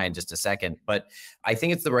explain why in just a second. But I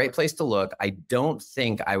think it's the right place to look. I don't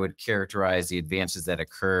think I would characterize the advances that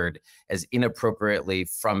occurred as inappropriately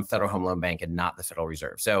from Federal Home Loan Bank and not the Federal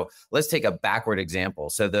Reserve. So let's take a backward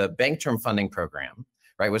example. So the Bank Term Funding Program,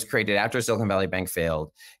 right, was created after Silicon Valley Bank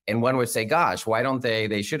failed. And one would say, gosh, why don't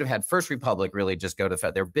they should have had First Republic really just go to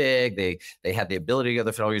Fed. They're big. They had the ability to go to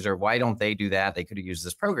the Federal Reserve. Why don't they do that? They could have used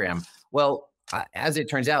this program. Well, as it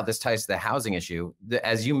turns out, this ties to the housing issue.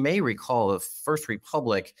 As you may recall, the First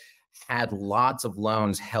Republic had lots of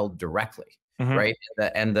loans held directly, right?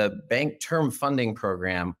 And the Bank Term Funding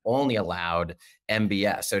Program only allowed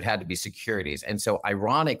MBS. So it had to be securities. And so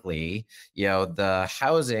ironically, the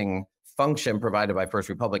housing function provided by First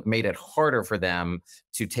Republic made it harder for them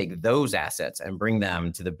to take those assets and bring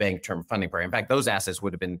them to the Bank Term Funding Program. In fact, those assets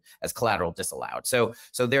would have been as collateral disallowed. So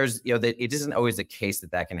there's, that it isn't always the case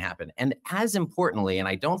that can happen. And as importantly, and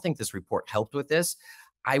I don't think this report helped with this,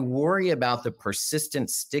 I worry about the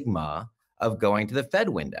persistent stigma of going to the Fed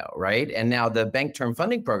window, right? And now the Bank Term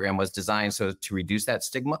Funding Program was designed so to reduce that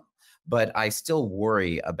stigma, but I still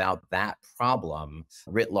worry about that problem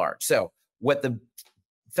writ large. So what the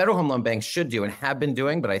Federal Home Loan Banks should do and have been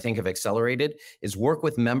doing, but I think have accelerated, is work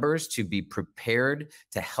with members to be prepared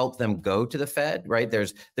to help them go to the Fed, right?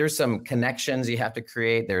 There's some connections you have to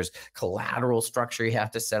create. There's collateral structure you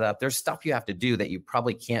have to set up. There's stuff you have to do that you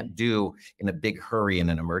probably can't do in a big hurry in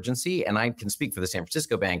an emergency. And I can speak for the San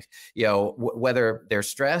Francisco Bank, whether they're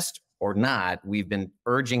stressed or not, we've been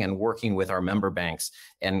urging and working with our member banks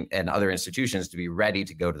and other institutions to be ready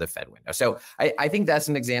to go to the Fed window. So I think that's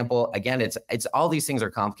an example. Again, it's all these things are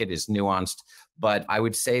complicated, it's nuanced, but I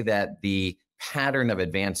would say that the pattern of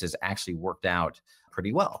advances actually worked out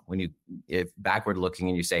pretty well when if backward looking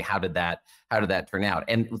and you say, how did that turn out?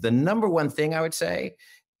 And the number one thing I would say,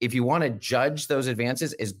 if you want to judge those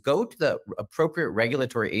advances, is go to the appropriate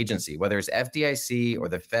regulatory agency, whether it's FDIC or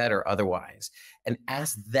the Fed or otherwise, and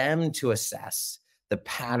ask them to assess the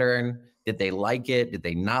pattern. Did they like it? Did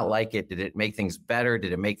they not like it? Did it make things better?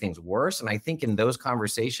 Did it make things worse? And I think in those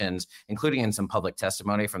conversations, including in some public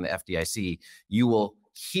testimony from the FDIC, you will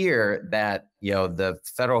hear that the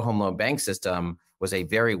Federal Home Loan Bank system was a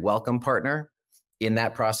very welcome partner in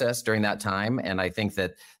that process during that time. And I think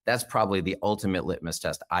that that's probably the ultimate litmus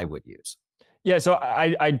test I would use. Yeah, so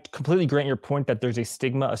I completely grant your point that there's a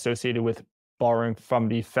stigma associated with borrowing from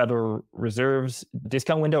the Federal Reserve's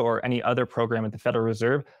discount window or any other program at the Federal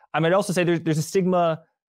Reserve. I might also say there's a stigma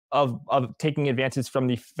of taking advances from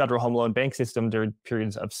the Federal Home Loan Bank system during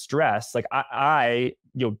periods of stress. Like I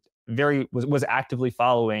was actively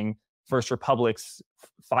following First Republic's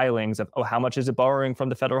filings of, how much is it borrowing from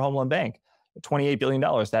the Federal Home Loan Bank? $28 billion.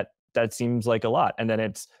 That seems like a lot. And then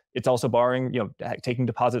it's also borrowing, taking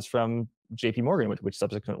deposits from JP Morgan, which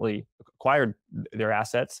subsequently acquired their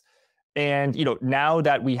assets. And, now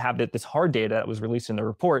that we have this hard data that was released in the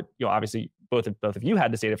report, obviously both of you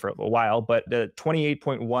had this data for a while, but the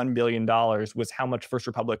 $28.1 billion was how much First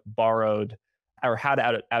Republic borrowed or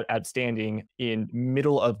had outstanding in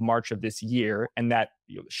middle of March of this year. And that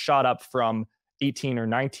shot up from 18 or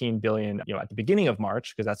 19 billion, at the beginning of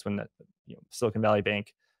March, because that's when the Silicon Valley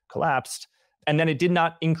Bank collapsed. And then it did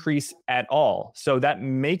not increase at all. So that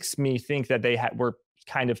makes me think that they were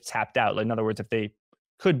kind of tapped out. In other words, if they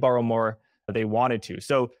could borrow more, they wanted to.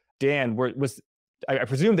 So Dan, I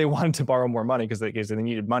presume they wanted to borrow more money because they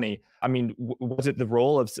needed money. I mean, was it the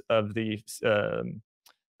role of the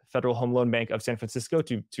Federal Home Loan Bank of San Francisco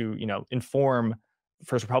to inform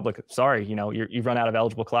First Republic, sorry, you've run out of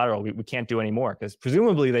eligible collateral. We can't do any more, because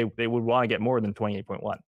presumably they would want to get more than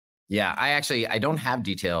 28.1. Yeah, I don't have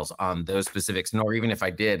details on those specifics, nor even if I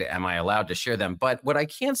did, am I allowed to share them. But what I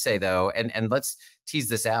can say though, and let's tease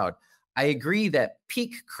this out, I agree that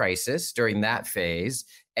peak crisis during that phase,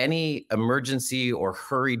 any emergency or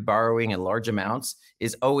hurried borrowing in large amounts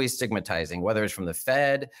is always stigmatizing, whether it's from the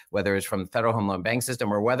Fed, whether it's from the Federal Home Loan Bank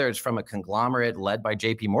System, or whether it's from a conglomerate led by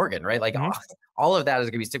JP Morgan, right? Like all of that is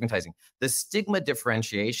going to be stigmatizing. The stigma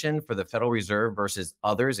differentiation for the Federal Reserve versus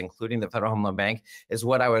others, including the Federal Home Loan Bank, is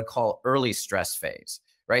what I would call early stress phase.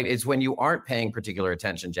 Right? It's when you aren't paying particular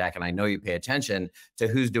attention, Jack, and I know you pay attention to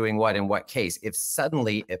who's doing what in what case. If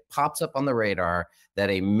suddenly it pops up on the radar that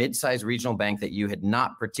a mid-sized regional bank that you had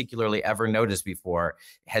not particularly ever noticed before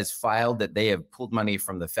has filed that they have pulled money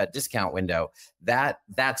from the Fed discount window,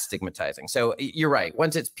 that's stigmatizing. So you're right.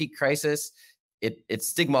 Once it's peak crisis, it's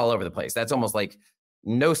stigma all over the place. That's almost like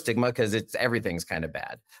no stigma because everything's kind of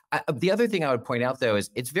bad. The other thing I would point out, though, is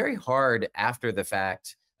it's very hard after the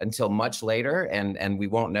fact until much later, and we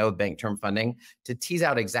won't know bank term funding, to tease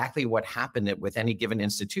out exactly what happened with any given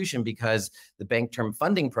institution, because the bank term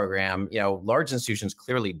funding program, large institutions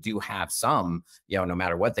clearly do have some, no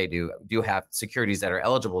matter what they do have securities that are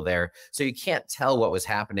eligible there. So you can't tell what was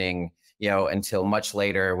happening, until much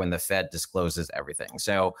later when the Fed discloses everything.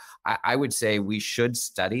 So I would say we should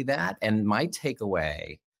study that. And my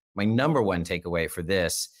number one takeaway for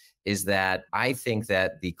this is that I think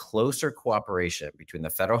that the closer cooperation between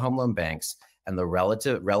the Federal Home Loan Banks and the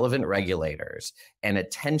relevant regulators, and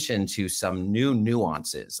attention to some new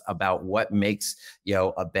nuances about what makes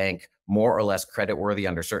a bank more or less creditworthy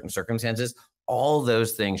under certain circumstances, all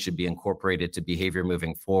those things should be incorporated to behavior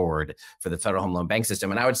moving forward for the Federal Home Loan Bank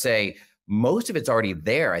System. And I would say most of it's already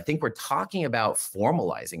there. I think we're talking about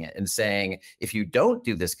formalizing it and saying, if you don't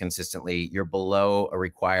do this consistently, you're below a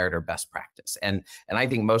required or best practice. And I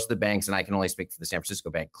think most of the banks, and I can only speak for the San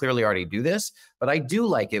Francisco Bank, clearly already do this. But I do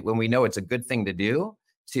like it when we know it's a good thing to do,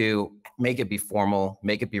 to make it be formal,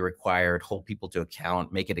 make it be required, hold people to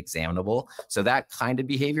account, make it examinable. So that kind of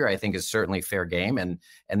behavior, I think, is certainly fair game. And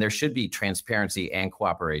there should be transparency and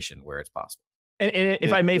cooperation where it's possible. And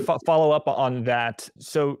if I may follow up on that,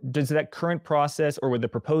 so does that current process, or would the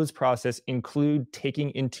proposed process, include taking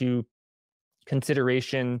into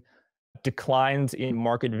consideration declines in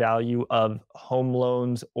market value of home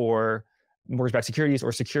loans or mortgage-backed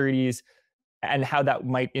securities, and how that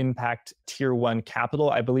might impact Tier 1 capital?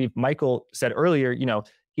 I believe Michael said earlier,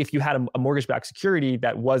 if you had a mortgage-backed security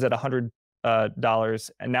that was at $100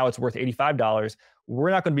 and now it's worth $85,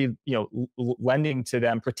 we're not going to be, lending to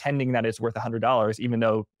them pretending that it's worth $100, even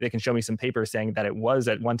though they can show me some paper saying that it was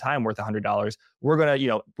at one time worth $100. We're going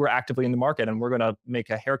to, we're actively in the market, and we're going to make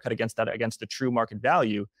a haircut against the true market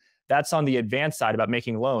value. That's on the advanced side about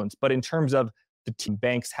making loans. But in terms of the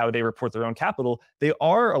banks, how they report their own capital, they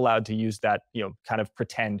are allowed to use that, kind of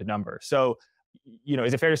pretend number. So,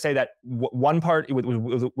 is it fair to say that one part,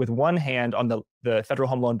 with one hand on the Federal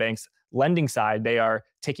Home Loan Bank's lending side, they are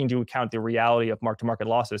taking into account the reality of mark-to-market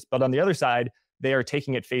losses, but on the other side, they are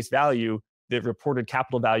taking at face value the reported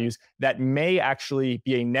capital values that may actually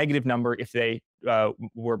be a negative number if they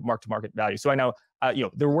were mark-to-market value. So I know,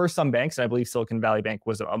 there were some banks, and I believe Silicon Valley Bank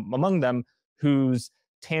was among them, whose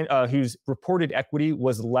reported equity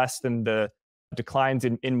was less than the declines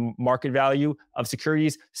in market value of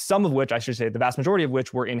securities, some of which, I should say, the vast majority of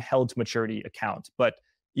which were in held to maturity accounts. But,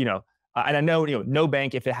 and I know, no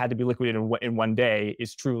bank, if it had to be liquidated in one day,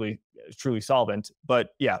 is truly solvent.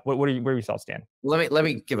 But yeah, where do your thoughts stand? Let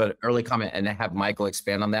me give an early comment and have Michael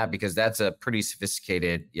expand on that, because that's a pretty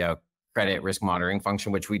sophisticated, credit risk monitoring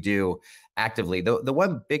function, which we do actively. The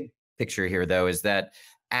one big picture here, though, is that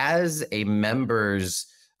as a member's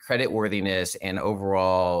creditworthiness and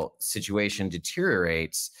overall situation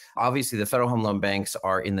deteriorates, obviously the Federal Home Loan Banks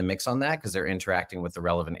are in the mix on that, because they're interacting with the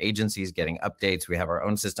relevant agencies, getting updates. We have our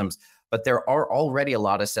own systems, but there are already a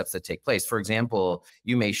lot of steps that take place. For example,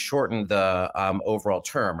 you may shorten the overall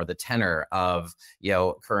term or the tenor of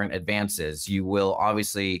current advances. You will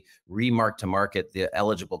obviously remark to market the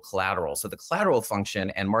eligible collateral. So the collateral function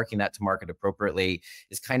and marking that to market appropriately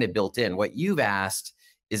is kind of built in. What you've asked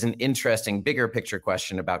is an interesting, bigger picture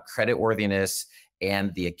question about creditworthiness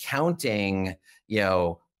and the accounting,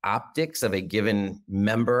 optics of a given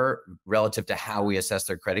member relative to how we assess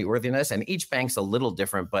their creditworthiness. And each bank's a little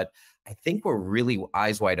different, but I think we're really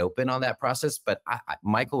eyes wide open on that process. But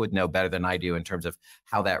Michael would know better than I do in terms of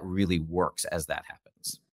how that really works as that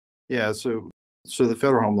happens. Yeah, so the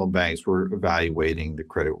Federal Home Loan Banks, we're evaluating the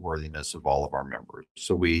creditworthiness of all of our members.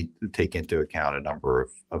 So we take into account a number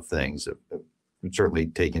of things. We certainly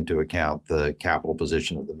take into account the capital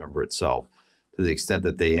position of the member itself. To the extent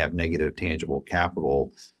that they have negative tangible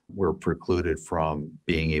capital, we're precluded from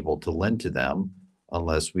being able to lend to them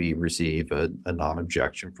unless we receive a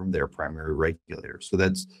non-objection from their primary regulator. So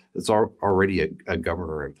that's already a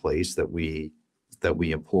governor in place that we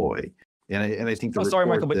employ. And I think sorry,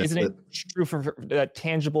 Michael, but isn't it true for that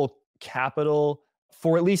tangible capital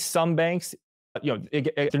for at least some banks?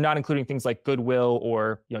 They're not including things like goodwill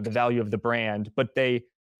or the value of the brand, but they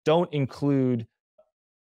don't include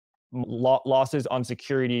losses on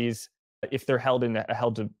securities if they're held in a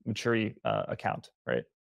held to maturity account, right?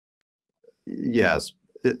 Yes,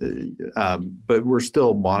 but we're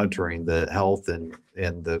still monitoring the health and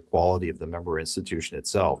the quality of the member institution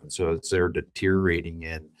itself, and so if they're deteriorating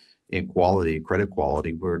in quality, credit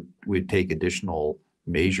quality, we'd take additional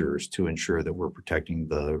measures to ensure that we're protecting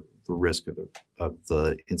the risk of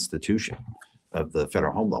the institution of the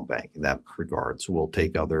Federal Home Loan Bank in that regard. So we'll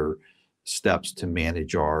take other steps to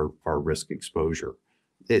manage our risk exposure.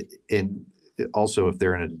 And also, if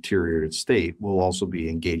they're in a deteriorated state, we'll also be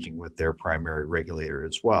engaging with their primary regulator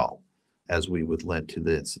as well, as we would lend to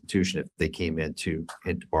the institution if they came in to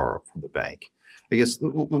borrow from the bank. I guess the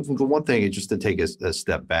one thing is just to take a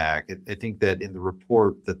step back. I think that in the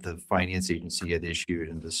report that the finance agency had issued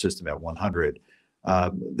in the System at 100,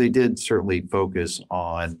 they did certainly focus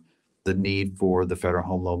on the need for the Federal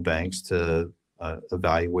Home Loan Banks to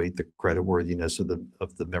evaluate the creditworthiness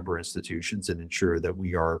of the member institutions and ensure that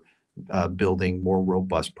we are building more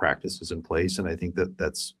robust practices in place. And I think that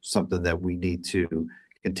that's something that we need to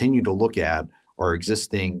continue to look at our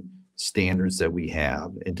existing standards that we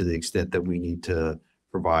have, and to the extent that we need to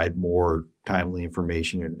provide more timely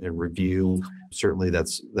information and review, certainly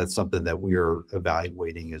that's something that we are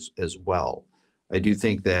evaluating as well. I do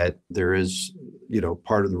think that there is,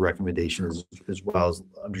 part of the recommendation is as well as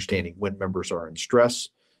understanding when members are in stress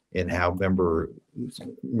and how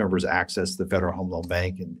members access the Federal Home Loan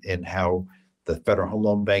Bank and how the Federal Home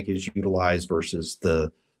Loan Bank is utilized versus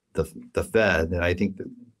the Fed. And I think that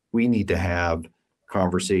we need to have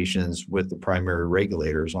conversations with the primary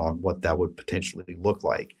regulators on what that would potentially look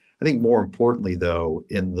like. I think more importantly, though,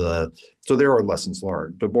 so there are lessons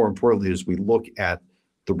learned, but more importantly, as we look at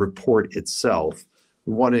the report itself,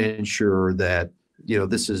 we want to ensure that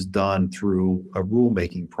this is done through a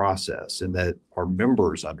rulemaking process and that our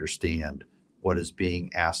members understand what is being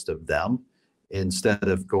asked of them instead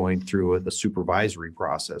of going through a supervisory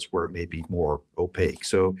process where it may be more opaque.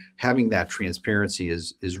 So having that transparency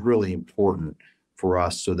is really important for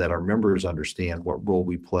us so that our members understand what role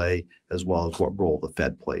we play as well as what role the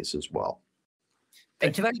Fed plays as well.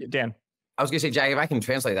 And Dan? I was going to say, Jack, if I can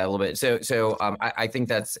translate that a little bit. So I think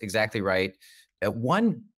that's exactly right.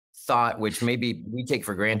 One thought, which maybe we take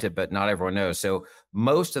for granted, but not everyone knows. So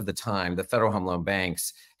most of the time, the Federal Home Loan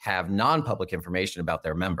Banks have non-public information about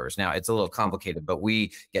their members. Now, it's a little complicated, but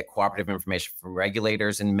we get cooperative information from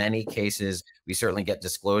regulators. In many cases, we certainly get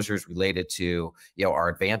disclosures related to our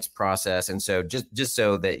advanced process. And so just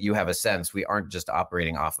so that you have a sense, we aren't just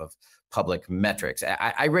operating off of public metrics.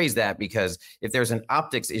 I raise that because if there's an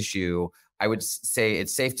optics issue, I would say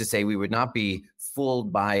it's safe to say we would not be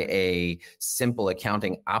fooled by a simple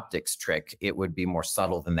accounting optics trick. It would be more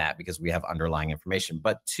subtle than that because we have underlying information.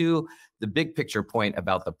 But to the big picture point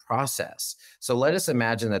about the process. So let us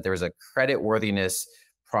imagine that there's a creditworthiness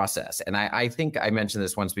process. And I think I mentioned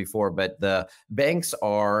this once before, but the banks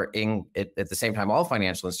are at the same time, all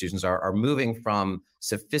financial institutions are moving from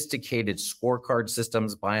sophisticated scorecard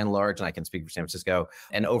systems by and large, and I can speak for San Francisco,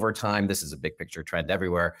 and over time, this is a big picture trend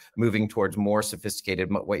everywhere, moving towards more sophisticated,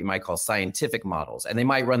 what you might call scientific models. And they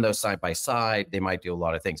might run those side by side. They might do a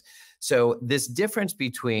lot of things. So this difference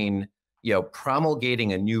between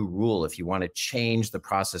promulgating a new rule, if you want to change the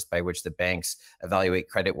process by which the banks evaluate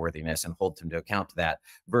creditworthiness and hold them to account to that,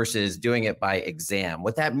 versus doing it by exam.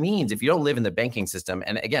 What that means, if you don't live in the banking system,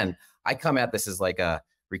 and again, I come at this as like a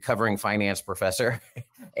recovering finance professor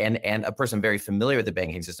and a person very familiar with the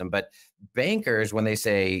banking system, but bankers, when they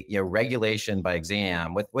say regulation by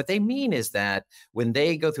exam, what they mean is that when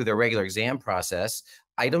they go through their regular exam process,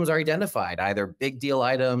 items are identified, either big deal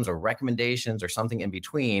items or recommendations or something in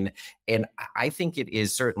between. And I think it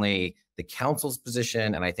is certainly the council's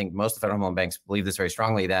position, and I think most of the Federal Home Loan Banks believe this very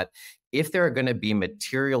strongly, that if there are going to be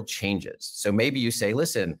material changes, so maybe you say,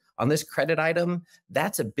 listen, on this credit item,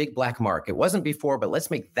 that's a big black mark. It wasn't before, but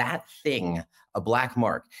let's make that thing a black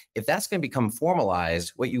mark. If that's going to become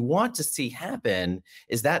formalized, what you want to see happen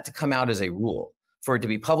is that to come out as a rule, for it to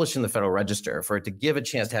be published in the Federal Register, for it to give a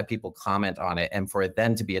chance to have people comment on it, and for it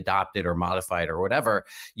then to be adopted or modified or whatever.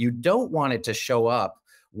 You don't want it to show up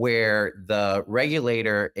where the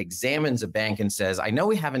regulator examines a bank and says, I know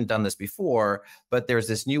we haven't done this before, but there's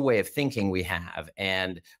this new way of thinking we have,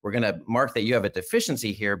 and we're going to mark that you have a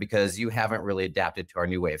deficiency here because you haven't really adapted to our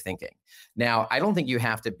new way of thinking. Now, I don't think you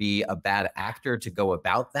have to be a bad actor to go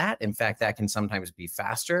about that. In fact, that can sometimes be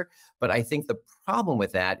faster. But I think the problem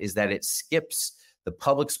with that is that it skips the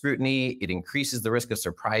public scrutiny, it increases the risk of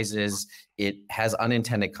surprises, it has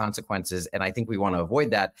unintended consequences, and I think we want to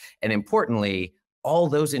avoid that. And importantly, all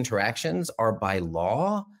those interactions are by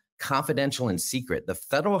law confidential and secret. The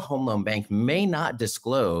Federal Home Loan Bank may not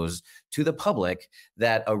disclose to the public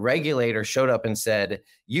that a regulator showed up and said,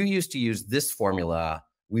 you used to use this formula,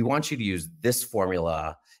 we want you to use this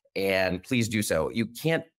formula, and please do so. You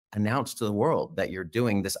can't announce to the world that you're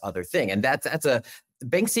doing this other thing. And that's a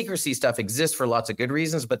bank secrecy stuff exists for lots of good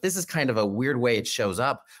reasons, but this is kind of a weird way it shows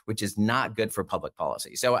up, which is not good for public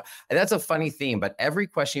policy. So that's a funny theme, but every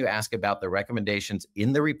question you ask about the recommendations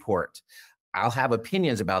in the report, I'll have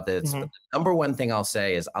opinions about this. But the number one thing I'll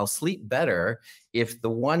say is I'll sleep better if the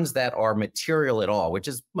ones that are material at all, which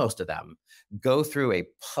is most of them, go through a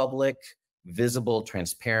public, visible,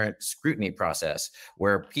 transparent scrutiny process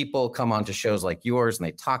where people come onto shows like yours and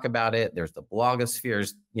they talk about it. There's the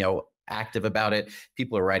blogospheres, active about it.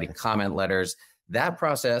 People are writing comment letters. That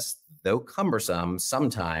process, though cumbersome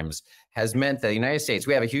sometimes, has meant that the United States,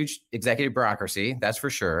 we have a huge executive bureaucracy, that's for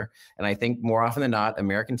sure. And I think more often than not,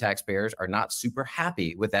 American taxpayers are not super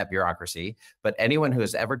happy with that bureaucracy. But anyone who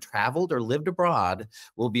has ever traveled or lived abroad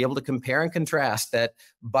will be able to compare and contrast that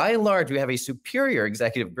by and large, we have a superior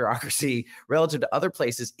executive bureaucracy relative to other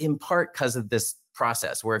places, in part because of this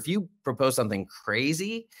process, where if you propose something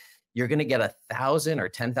crazy, you're going to get 1,000 or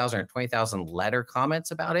 10,000 or 20,000 letter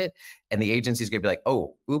comments about it. And the agency's going to be like,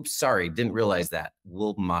 oh, oops, sorry, didn't realize that.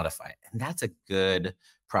 We'll modify it. And that's a good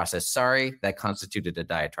process. Sorry, that constituted a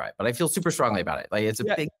diatribe, but I feel super strongly about it. Like it's a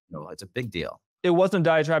big deal. It's a big deal. It wasn't a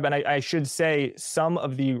diatribe, and I should say some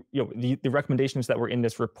of the the recommendations that were in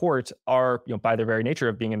this report are by their very nature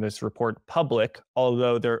of being in this report public,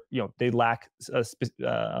 although they're they lack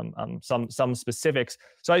some specifics.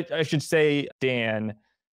 So I should say, Dan.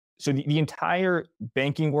 So the entire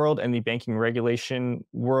banking world and the banking regulation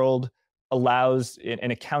world allows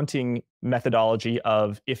an accounting methodology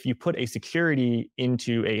of if you put a security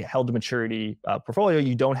into a held to maturity portfolio,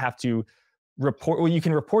 you don't have to report. Well, you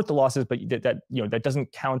can report the losses, but that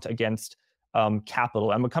doesn't count against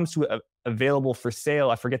capital. And when it comes to available for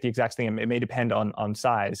sale, I forget the exact thing. It may depend on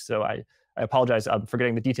size. So I apologize for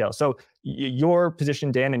forgetting the details. So your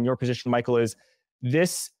position, Dan, and your position, Michael, is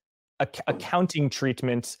this accounting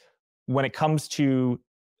treatment when it comes to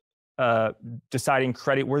deciding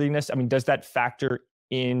credit worthiness. I mean, does that factor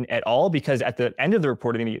in at all? Because at the end of the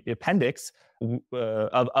report, in the appendix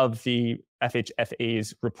of the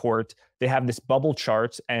FHFA's report, they have this bubble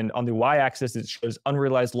chart, and on the y-axis it shows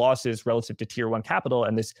unrealized losses relative to Tier 1 capital,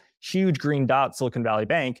 and this huge green dot, Silicon Valley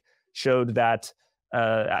Bank, showed that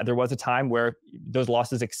there was a time where those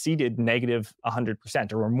losses exceeded negative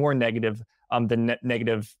 100% or were more negative than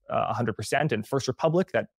negative 100%. And First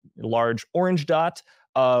Republic, that large orange dot,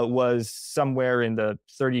 was somewhere in the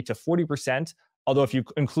 30 to 40%. Although if you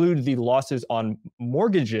include the losses on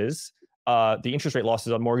mortgages, the interest rate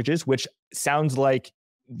losses on mortgages, which sounds like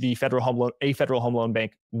a federal home loan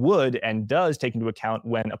bank would and does take into account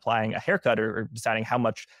when applying a haircut or deciding how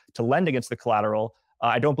much to lend against the collateral,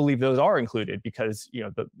 I don't believe those are included because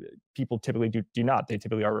the people typically do not. They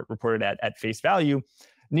typically are reported at face value.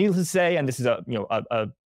 Needless to say, and this is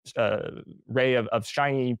a ray of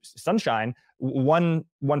shiny sunshine. One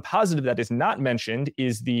positive that is not mentioned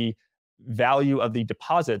is the value of the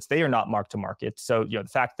deposits. They are not marked to market. So the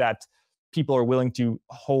fact that people are willing to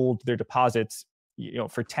hold their deposits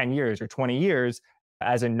for 10 years or 20 years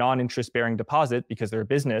as a non-interest bearing deposit because they're a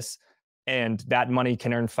business, and that money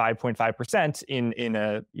can earn 5.5% in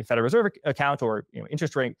a Federal Reserve account or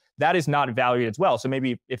interest rate, that is not valued as well. So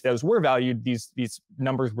maybe if those were valued, these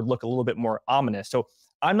numbers would look a little bit more ominous. So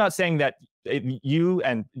I'm not saying that you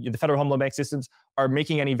and the Federal Home Loan Bank systems are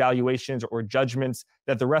making any valuations or judgments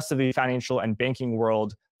that the rest of the financial and banking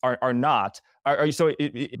world are not.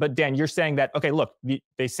 But Dan, you're saying that, okay, look,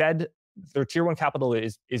 they said their tier one capital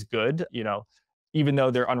is good, even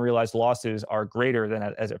though their unrealized losses are greater than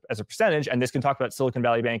as a percentage. And this can talk about Silicon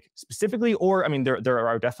Valley Bank specifically, or I mean, there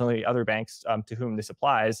are definitely other banks to whom this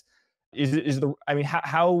applies.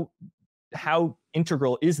 How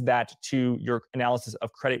integral is that to your analysis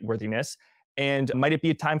of credit worthiness? And might it be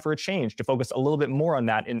a time for a change to focus a little bit more on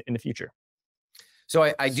that in the future?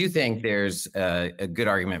 So I do think there's a good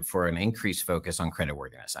argument for an increased focus on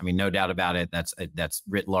creditworthiness. I mean, no doubt about it. That's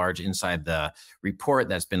writ large inside the report.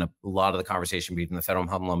 That's been a lot of the conversation between the federal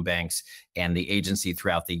home loan banks and the agency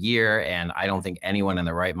throughout the year. And I don't think anyone in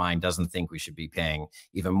their right mind doesn't think we should be paying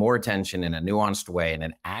even more attention in a nuanced way, in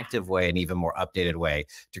an active way, and even more updated way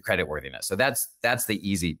to creditworthiness. So that's the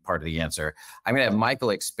easy part of the answer. I'm going to have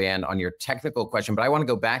Michael expand on your technical question, but I want to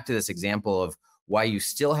go back to this example of why you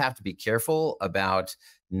still have to be careful about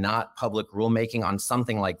not public rulemaking on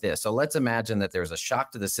something like this. So let's imagine that there's a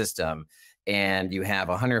shock to the system and you have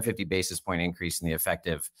a 150 basis point increase in the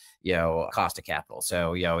effective, cost of capital.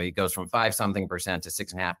 So, it goes from 5% to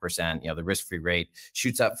 6.5%, the risk-free rate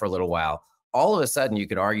shoots up for a little while. All of a sudden, you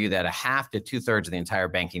could argue that a half to 2/3 of the entire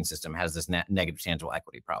banking system has this negative tangible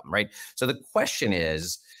equity problem, right? So the question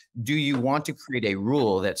is, do you want to create a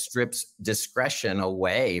rule that strips discretion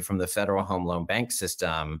away from the federal home loan bank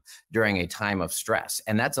system during a time of stress?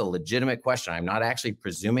 And that's a legitimate question. I'm not actually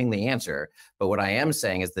presuming the answer, but what I am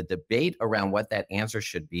saying is the debate around what that answer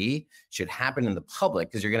should be should happen in the public,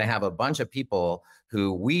 because you're going to have a bunch of people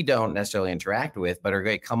who we don't necessarily interact with, but are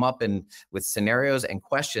going to come up with scenarios and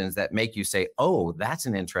questions that make you say, oh, that's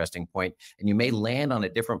an interesting point. And you may land on a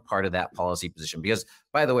different part of that policy position. Because,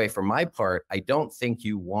 by the way, for my part, I don't think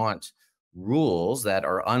you want rules that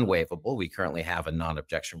are unwaivable. We currently have a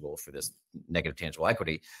non-objection rule for this negative tangible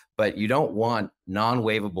equity, but you don't want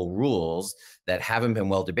non-waivable rules that haven't been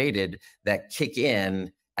well debated that kick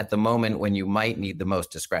in at the moment when you might need the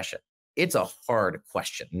most discretion. It's a hard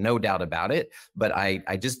question, no doubt about it, but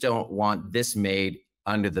I just don't want this made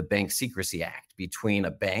under the Bank Secrecy Act between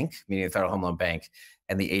a bank, meaning the Federal Home Loan Bank,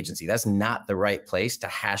 and the agency. That's not the right place to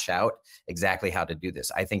hash out exactly how to do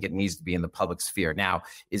this. I think it needs to be in the public sphere. Now,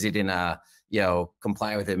 is it in a,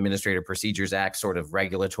 comply with the Administrative Procedures Act sort of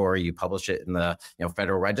regulatory, you publish it in the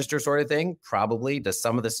Federal Register sort of thing? Probably. Does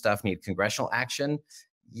some of this stuff need congressional action?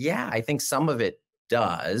 Yeah, I think some of it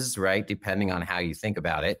does, right? Depending on how you think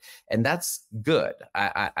about it. And that's good.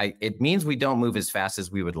 It means we don't move as fast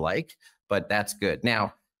as we would like, but that's good.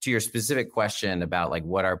 Now, to your specific question about like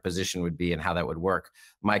what our position would be and how that would work,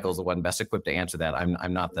 Michael's the one best equipped to answer that.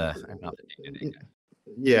 I'm not the day-to-day guy.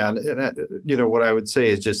 Yeah, and what I would say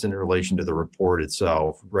is just in relation to the report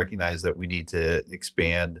itself, recognize that we need to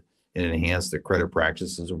expand and enhance the credit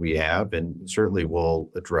practices we have, and certainly we'll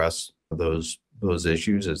address those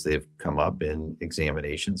issues as they've come up in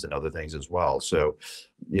examinations and other things as well. So,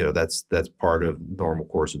 that's part of normal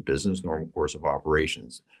course of business, normal course of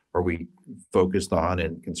operations. Are we focused on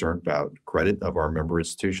and concerned about credit of our member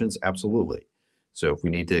institutions? Absolutely. So if we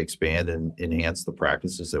need to expand and enhance the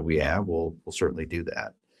practices that we have, we'll certainly do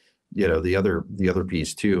that. The other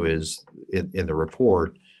piece too is in the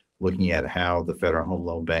report, looking at how the Federal Home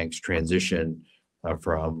Loan Banks transition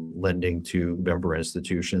from lending to member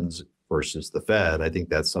institutions versus the Fed. I think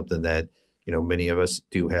that's something that, many of us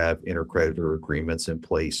do have intercreditor agreements in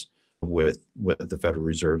place with the Federal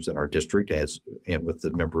Reserves in our district and with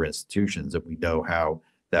the member institutions, that we know how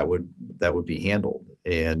that would be handled.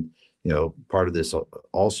 And, part of this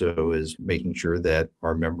also is making sure that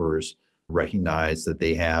our members recognize that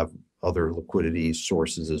they have other liquidity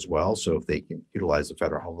sources as well. So if they can utilize the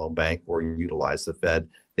Federal Home Loan Bank or utilize the Fed,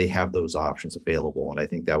 they have those options available. And I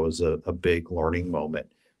think that was a big learning moment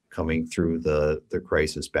coming through the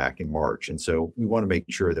crisis back in March. And so we want to make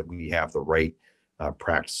sure that we have the right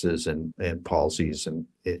practices and policies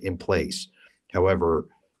in place. However,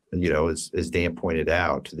 as Dan pointed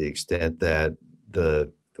out, to the extent that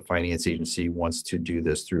the finance agency wants to do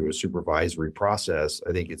this through a supervisory process,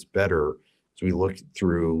 I think it's better as we look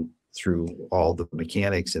through all the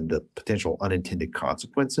mechanics and the potential unintended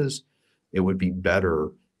consequences. It would be better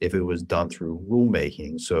if it was done through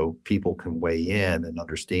rulemaking, so people can weigh in and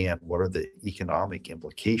understand what are the economic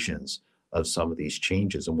implications of some of these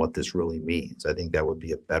changes and what this really means. I think that would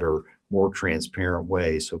be a better, more transparent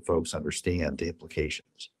way so folks understand the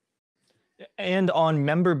implications. And on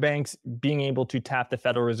member banks being able to tap the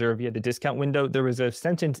Federal Reserve via the discount window, there was a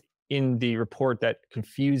sentence in the report that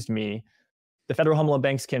confused me. The Federal Home Loan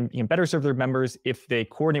Banks can better serve their members if they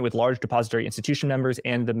coordinate with large depository institution members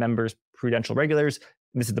and the members' prudential regulators.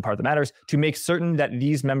 this is the part that matters, to make certain that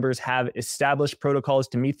these members have established protocols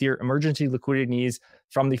to meet their emergency liquidity needs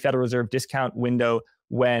from the Federal Reserve discount window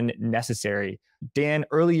when necessary. Dan,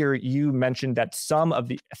 earlier you mentioned that some of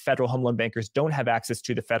the federal home loan bankers don't have access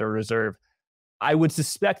to the Federal Reserve. I would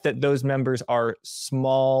suspect that those members are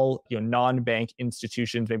small, non-bank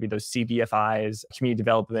institutions, maybe those CDFIs, community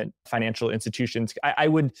development financial institutions.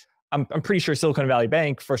 I'm pretty sure Silicon Valley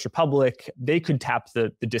Bank, First Republic, they could tap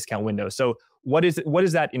the discount window. So what is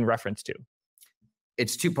that in reference to?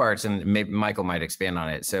 It's two parts, and maybe Michael might expand on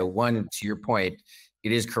it. So one, to your point,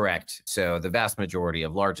 it is correct. So the vast majority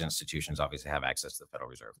of large institutions obviously have access to the Federal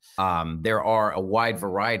Reserve. There are a wide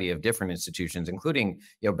variety of different institutions, including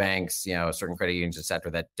banks, certain credit unions, et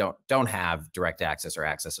cetera, that don't have direct access or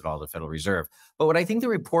access at all to the Federal Reserve. But what I think the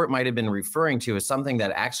report might have been referring to is something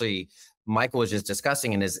that actually Michael was just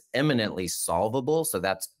discussing and is eminently solvable. So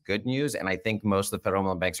that's good news. And I think most of the federal home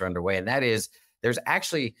loan banks are underway. And that is, there's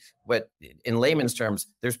actually what, in layman's terms,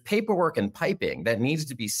 there's paperwork and piping that needs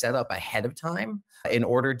to be set up ahead of time in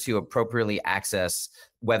order to appropriately access,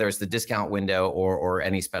 whether it's the discount window or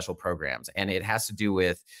any special programs. And it has to do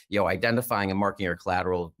with, identifying and marking your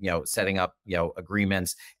collateral, setting up,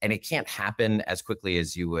 agreements. And it can't happen as quickly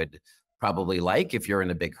as you would probably like if you're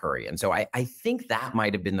in a big hurry. And so I think that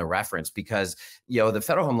might have been the reference, because, the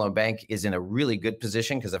Federal Home Loan Bank is in a really good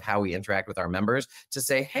position because of how we interact with our members to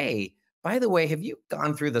say, hey, by the way, have you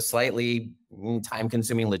gone through the slightly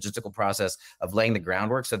time-consuming logistical process of laying the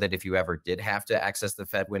groundwork so that if you ever did have to access the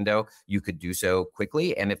Fed window, you could do so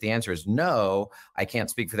quickly? And if the answer is no, I can't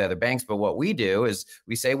speak for the other banks, but what we do is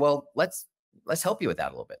we say, well, let's help you with that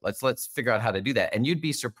a little bit. Let's figure out how to do that. And you'd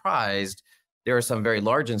be surprised, there are some very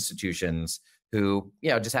large institutions who,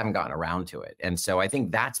 just haven't gotten around to it. And so I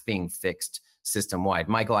think that's being fixed system-wide.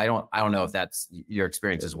 Michael, I don't know if that's your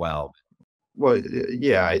experience as well. Well,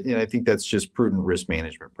 yeah, I think that's just prudent risk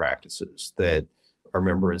management practices that our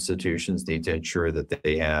member institutions need to ensure that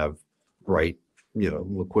they have right,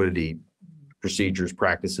 liquidity procedures,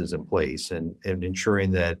 practices in place, and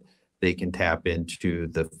ensuring that they can tap into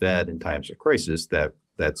the Fed in times of crisis.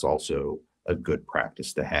 That's also a good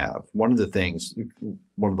practice to have. One of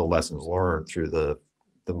the lessons learned through the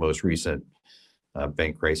most recent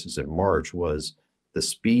bank crisis in March was the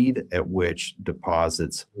speed at which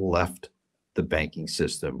deposits left the banking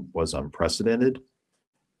system was unprecedented.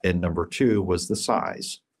 And number two was the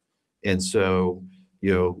size. And so,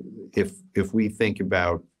 if we think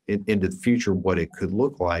about into the future, what it could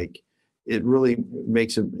look like, it really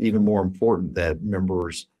makes it even more important that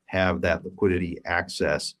members have that liquidity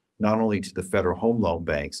access, not only to the federal home loan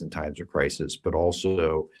banks in times of crisis, but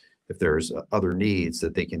also if there's other needs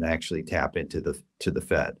that they can actually tap into the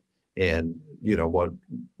Fed. And what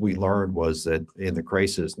we learned was that in the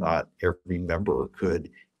crisis, not every member could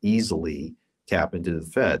easily tap into the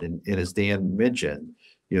Fed. And as Dan mentioned,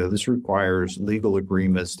 this requires legal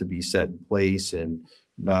agreements to be set in place, and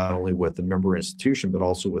not only with the member institution, but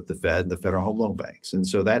also with the Fed and the federal home loan banks. And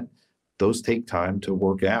so those take time to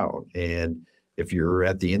work out. And if you're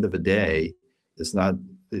at the end of the day, it's not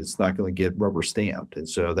going to get rubber stamped. And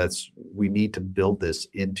so we need to build this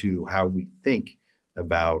into how we think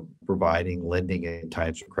about providing lending in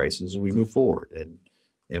times of crisis as we move forward.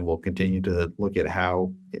 And we'll continue to look at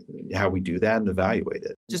how we do that and evaluate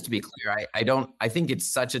it. Just to be clear, I think it's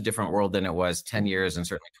such a different world than it was 10 years and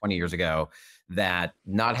certainly 20 years ago, that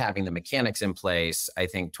not having the mechanics in place, I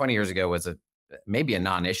think 20 years ago was maybe a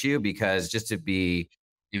non-issue, because just to be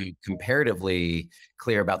comparatively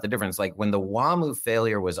clear about the difference, like when the WAMU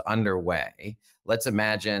failure was underway, let's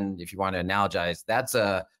imagine, if you want to analogize, that's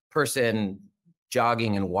a person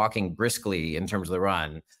jogging and walking briskly in terms of the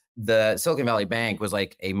run. The Silicon Valley Bank was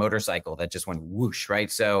like a motorcycle that just went whoosh,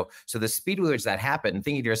 right? So the speed with which that happened,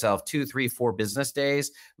 thinking to yourself, 2, 3, 4 business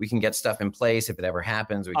days, we can get stuff in place. If it ever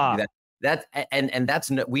happens, we can do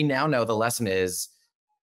that. We now know the lesson is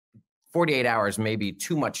 48 hours may be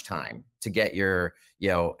too much time to get your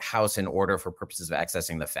house in order for purposes of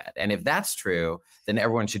accessing the Fed. And if that's true, then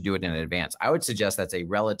everyone should do it in advance. I would suggest that's a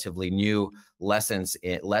relatively new lesson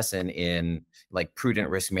in like prudent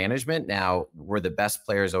risk management. Now, were the best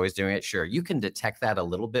players always doing it? Sure. You can detect that a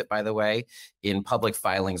little bit, by the way, in public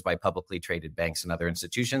filings by publicly traded banks and other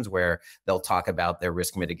institutions, where they'll talk about their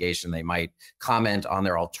risk mitigation. They might comment on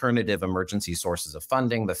their alternative emergency sources of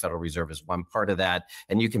funding. The Federal Reserve is one part of that.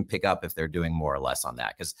 And you can pick up if they're doing more or less on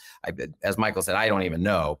that. Because as Michael said, I don't even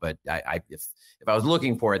know, but if I was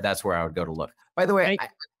looking for it, that's where I would go to look. By the way,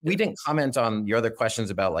 we didn't comment on your other questions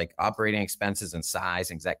about like operating expenses and size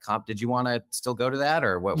and exec comp. Did you want to still go to that,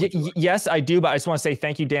 or what? Yes, I do. But I just want to say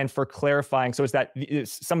thank you, Dan, for clarifying. So it's that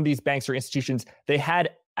some of these banks or institutions, they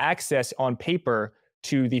had access on paper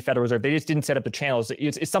to the Federal Reserve. They just didn't set up the channels.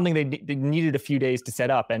 It's something they needed a few days to set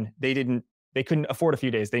up, and they couldn't afford a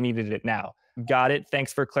few days. They needed it now. Got it.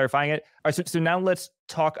 Thanks for clarifying it. All right. So now let's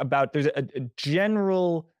talk about, there's a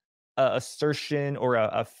general assertion or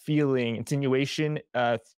a feeling, insinuation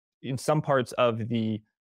in some parts of the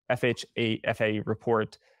FHFA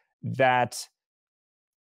report that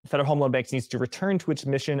Federal Home Loan Banks needs to return to its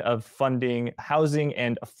mission of funding housing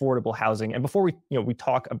and affordable housing. And before we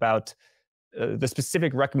talk about the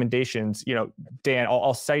specific recommendations, Dan,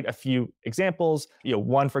 I'll cite a few examples.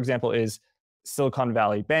 One, for example, is Silicon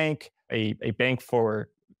Valley Bank, a bank for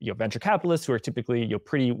venture capitalists who are typically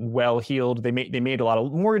pretty well heeled. They made a lot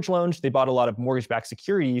of mortgage loans. They bought a lot of mortgage-backed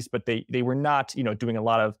securities, but they were not doing a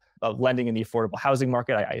lot of lending in the affordable housing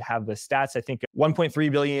market. I have the stats. I think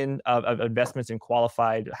 1.3 billion of investments in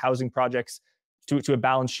qualified housing projects to a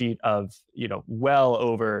balance sheet of well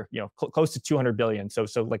over close to 200 billion. So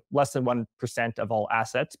like less than 1% of all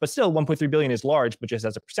assets, but still 1.3 billion is large. But just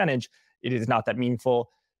as a percentage, it is not that meaningful.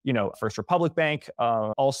 First Republic Bank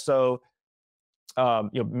also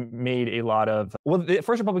made a lot of, the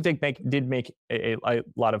First Republic Bank did make a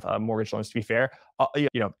lot of mortgage loans, to be fair.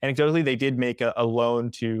 Anecdotally, they did make a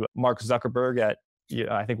loan to Mark Zuckerberg at,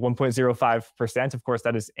 I think 1.05%. Of course,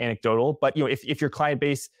 that is anecdotal. But, if your client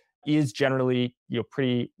base is generally,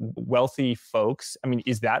 pretty wealthy folks, I mean,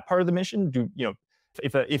 is that part of the mission?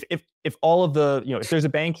 If all of the, if there's a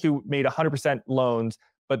bank who made 100% loans,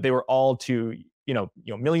 but they were all to,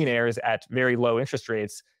 millionaires at very low interest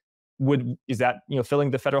rates, is that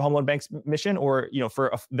filling the Federal Home Loan Bank's mission, or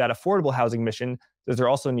for that affordable housing mission, does there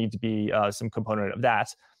also need to be some component of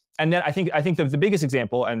that? And then I think the biggest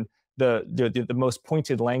example and the most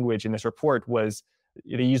pointed language in this report was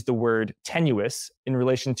they used the word tenuous in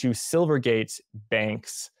relation to Silvergate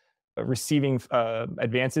banks receiving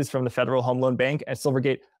advances from the Federal Home Loan Bank. And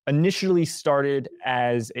Silvergate initially started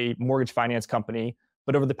as a mortgage finance company,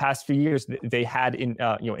 but over the past few years they had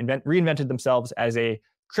reinvented themselves as a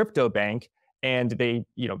crypto bank, and they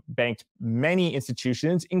banked many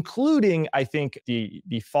institutions, including I think the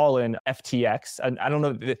fallen FTX. And I don't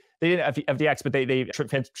know, they didn't have FTX, but they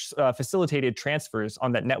facilitated transfers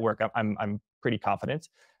on that network. I'm pretty confident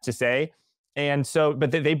to say. And so,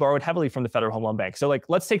 but they borrowed heavily from the Federal Home Loan Bank. So like,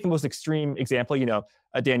 let's take the most extreme example.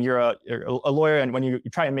 Dan, you're a lawyer, and when you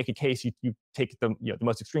try and make a case, you take the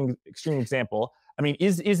most extreme example. I mean,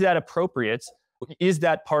 is that appropriate? Is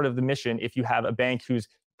that part of the mission if you have a bank whose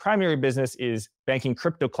primary business is banking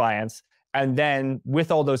crypto clients, and then with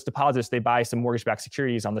all those deposits, they buy some mortgage-backed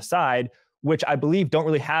securities on the side, which I believe don't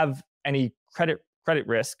really have any credit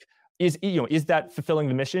risk? Is that fulfilling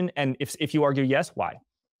the mission? And if you argue yes, why?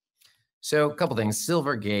 So a couple things.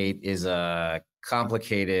 Silvergate is a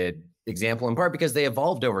complicated example in part because they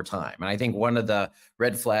evolved over time. And I think one of the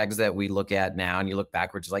red flags that we look at now, and you look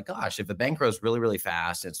backwards, is like, gosh, if the bank grows really, really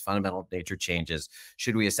fast, its fundamental nature changes,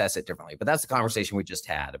 should we assess it differently? But that's the conversation we just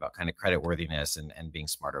had about kind of credit worthiness and being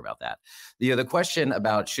smarter about that. The question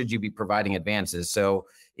about should you be providing advances. So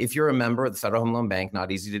if you're a member of the Federal Home Loan Bank,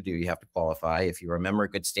 not easy to do, you have to qualify. If you're a member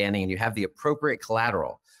of good standing and you have the appropriate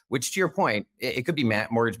collateral, which to your point, it could be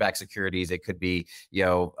mortgage-backed securities, it could be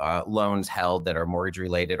loans held that are mortgage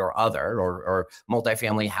related or other, or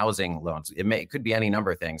multifamily housing loans. It could be any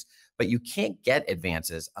number of things, but you can't get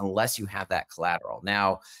advances unless you have that collateral.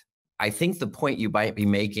 Now, I think the point you might be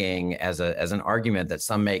making as an argument that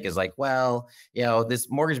some make is like, well, this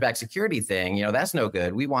mortgage-backed security thing, that's no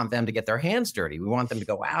good. We want them to get their hands dirty. We want them to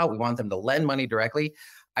go out. We want them to lend money directly.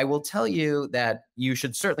 I will tell you that you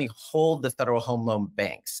should certainly hold the Federal Home Loan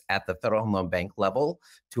Banks at the Federal Home Loan Bank level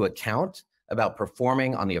to account about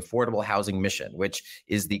performing on the affordable housing mission, which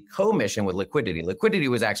is the co-mission with liquidity. Liquidity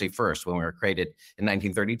was actually first when we were created in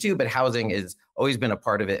 1932, but housing has always been a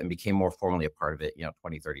part of it and became more formally a part of it,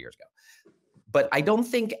 20, 30 years ago. But I don't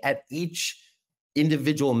think at each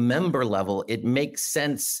individual member level, it makes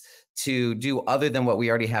sense to do other than what we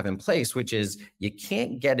already have in place, which is you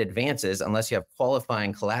can't get advances unless you have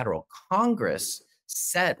qualifying collateral. Congress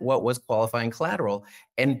set what was qualifying collateral.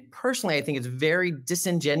 And personally, I think it's very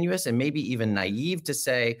disingenuous and maybe even naive to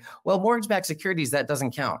say, well, mortgage-backed securities, that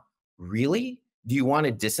doesn't count. Really? Do you want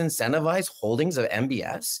to disincentivize holdings of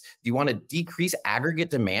MBS? Do you want to decrease aggregate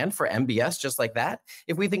demand for MBS just like that?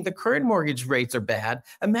 If we think the current mortgage rates are bad,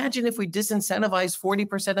 imagine if we disincentivize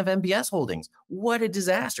 40% of MBS holdings. What a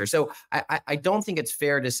disaster. So I don't think it's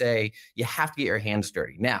fair to say you have to get your hands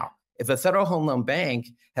dirty. Now, if a Federal Home Loan Bank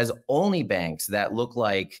has only banks that look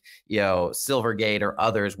like, Silvergate or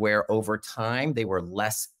others, where over time they were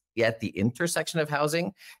less at the intersection of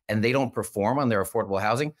housing and they don't perform on their affordable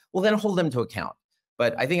housing, well, then hold them to account.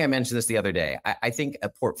 But I think I mentioned this the other day. I think a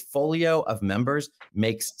portfolio of members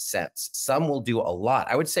makes sense. Some will do a lot.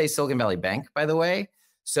 I would say Silicon Valley Bank, by the way.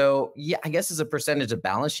 So yeah, I guess as a percentage of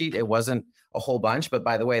balance sheet, it wasn't a whole bunch. But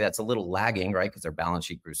by the way, that's a little lagging, right? Because their balance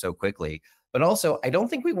sheet grew so quickly. But also, I don't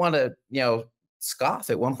think we want to, scoff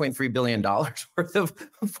at $1.3 billion worth of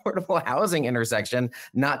affordable housing intersection,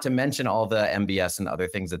 not to mention all the MBS and other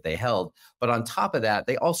things that they held. But on top of that,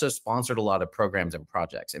 they also sponsored a lot of programs and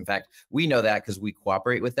projects. In fact, we know that because we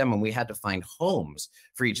cooperate with them, and we had to find homes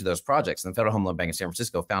for each of those projects. And the Federal Home Loan Bank of San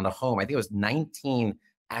Francisco found a home. I think it was 19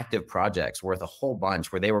 active projects worth a whole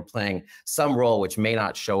bunch where they were playing some role which may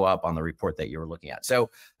not show up on the report that you were looking at. So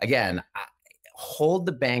again, hold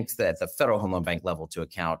the banks at the Federal Home Loan Bank level to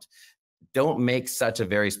account. Don't make such a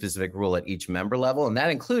very specific rule at each member level. And that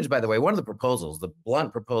includes, by the way, one of the proposals, the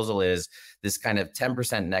blunt proposal is this kind of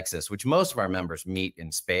 10% nexus, which most of our members meet in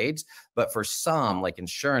spades. But for some, like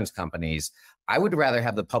insurance companies, I would rather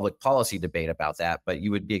have the public policy debate about that, but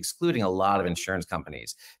you would be excluding a lot of insurance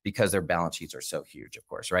companies because their balance sheets are so huge, of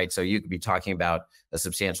course, right? So you could be talking about a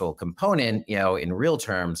substantial component, in real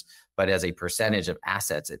terms, but as a percentage of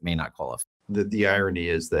assets, it may not qualify. The irony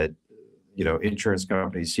is that insurance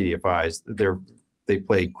companies, CDFIs, they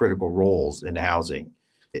play critical roles in housing,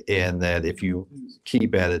 and that if you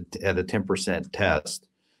keep at a 10% test,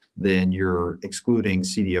 then you're excluding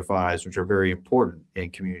CDFIs, which are very important in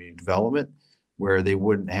community development, where they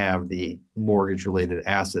wouldn't have the mortgage-related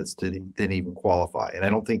assets to then even qualify. And I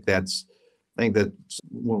think that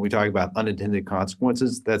when we talk about unintended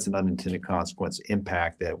consequences, that's an unintended consequence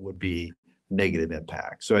impact that would be negative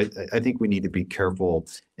impact. So I think we need to be careful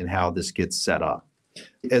in how this gets set up.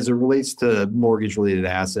 As it relates to mortgage-related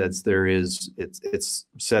assets, it's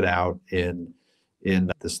set out in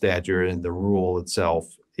the statute and the rule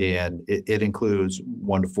itself, and it includes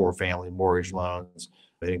 1 to 4 family mortgage loans.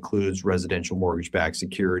 It includes residential mortgage-backed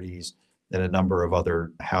securities and a number of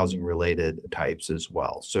other housing-related types as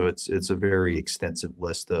well. So it's a very extensive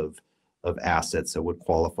list of assets that would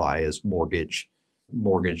qualify as mortgage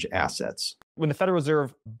assets. When the Federal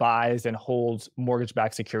Reserve buys and holds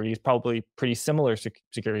mortgage-backed securities, probably pretty similar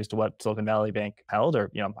securities to what Silicon Valley Bank held,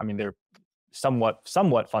 or they're somewhat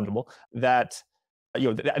fungible. That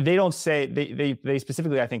they don't say they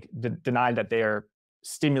specifically, I think, deny that they are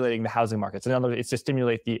stimulating the housing markets. In other words, it's to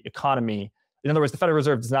stimulate the economy. In other words, the Federal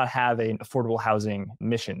Reserve does not have an affordable housing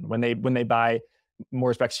mission. When they buy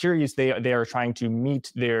mortgage-backed securities, they are trying to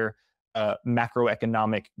meet their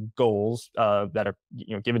macroeconomic goals that are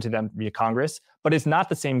given to them via Congress, but it's not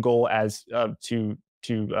the same goal as to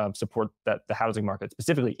support the housing market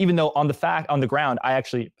specifically. Even though on the ground, I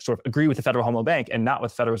actually sort of agree with the Federal Home Loan Bank and not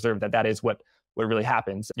with Federal Reserve that is what really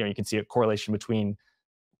happens. You can see a correlation between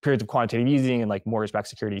periods of quantitative easing and like mortgage-backed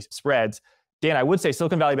securities spreads. Dan, I would say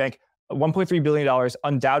Silicon Valley Bank, $1.3 billion,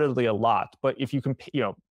 undoubtedly a lot, but if you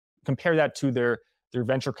compare that to their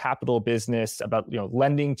venture capital business about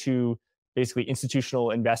lending to basically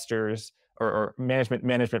institutional investors or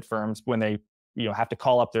management firms when they have to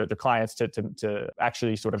call up their clients to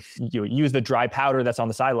actually sort of use the dry powder that's on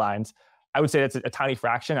the sidelines, I would say that's a tiny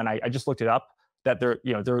fraction. And I just looked it up that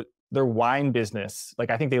their wine business, like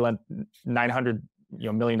I think they lent $900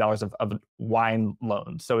 million of wine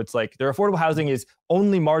loans. So it's like their affordable housing is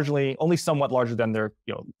only somewhat larger than their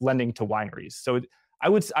lending to wineries. So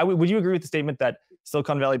would you agree with the statement that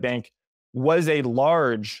Silicon Valley Bank was a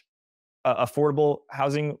large affordable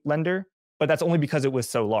housing lender, but that's only because it was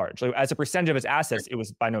so large? Like, as a percentage of its assets, it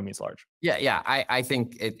was by no means large. Yeah. I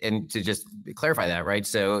think, and to just clarify that, right?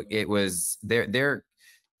 So it was their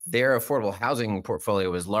affordable housing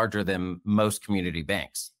portfolio was larger than most community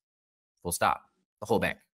banks. Full stop. The whole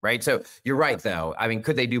bank. Right. So you're right, though. I mean,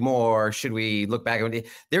 could they do more? Should we look back?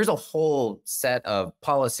 There's a whole set of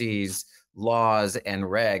policies, laws, and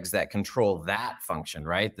regs that control that function,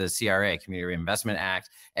 right? The CRA, Community Reinvestment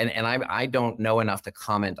Act. And I don't know enough to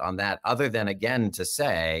comment on that other than, again, to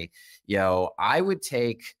say, I would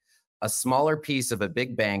take a smaller piece of a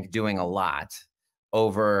big bank doing a lot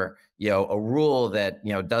over, a rule that,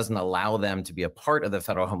 doesn't allow them to be a part of the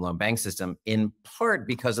Federal Home Loan Bank system, in part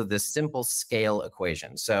because of this simple scale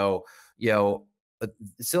equation. So,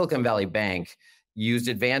 Silicon Valley Bank used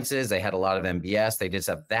advances. They had a lot of MBS. They did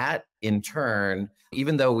stuff that in turn,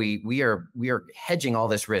 even though we are hedging all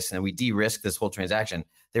this risk and we de-risk this whole transaction,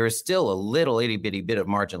 there is still a little itty bitty bit of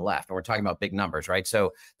margin left. And we're talking about big numbers, right?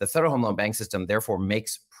 So the Federal Home Loan Bank system therefore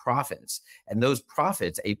makes profits. And those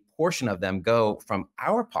profits, a portion of them go from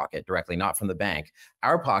our pocket directly, not from the bank,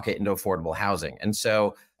 our pocket into affordable housing. And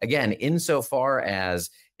so again, insofar as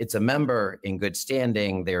it's a member in good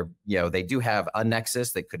standing. They do have a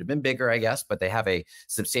nexus that could have been bigger, I guess, but they have a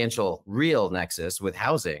substantial real nexus with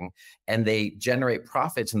housing, and they generate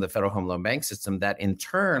profits in the Federal Home Loan Bank system that in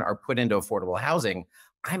turn are put into affordable housing.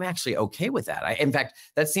 I'm actually okay with that. In fact,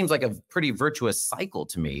 that seems like a pretty virtuous cycle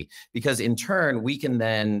to me, because in turn, we can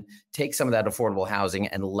then take some of that affordable housing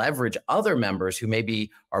and leverage other members who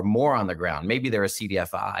maybe are more on the ground. Maybe they're a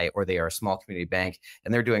CDFI or they are a small community bank,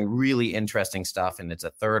 and they're doing really interesting stuff, and it's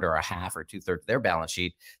a third or a half or 2/3 of their balance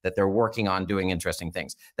sheet that they're working on doing interesting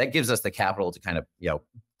things. That gives us the capital to kind of,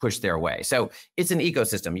 push their way. So it's an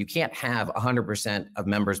ecosystem. You can't have 100% of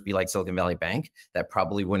members be like Silicon Valley Bank. That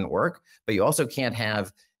probably wouldn't work. But you also can't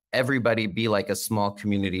have everybody be like a small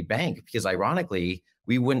community bank, because ironically,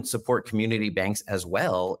 we wouldn't support community banks as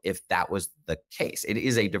well if that was the case. It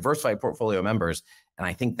is a diversified portfolio of members, and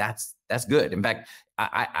I think that's good. In fact,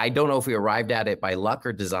 I don't know if we arrived at it by luck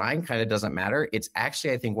or design, kind of doesn't matter. It's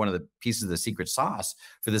actually, I think, one of the pieces of the secret sauce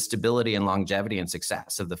for the stability and longevity and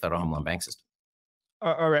success of the Federal Home Loan Bank system.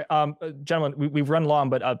 All right, gentlemen, we've run long,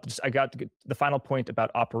 but I got to get the final point about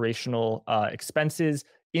operational expenses.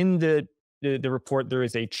 In the report, there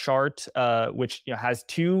is a chart which has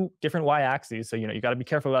two different y-axes. So you got to be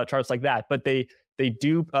careful about charts like that. But they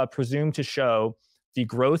do presume to show the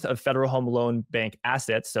growth of Federal Home Loan Bank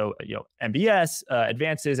assets, so MBS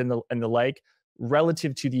advances and the like,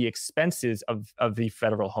 relative to the expenses of the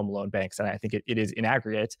Federal Home Loan Banks, and I think it is in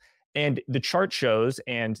aggregate. And the chart shows,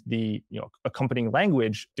 and the accompanying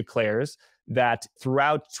language declares, that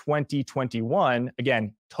throughout 2021,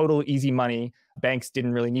 again, total easy money, banks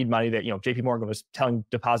didn't really need money, that JP Morgan was telling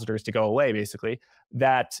depositors to go away, basically,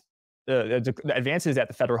 that the advances at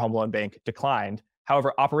the Federal Home Loan Bank declined.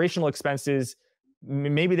 However, operational expenses,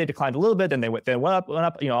 maybe they declined a little bit, then they went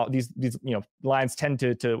up. These lines tend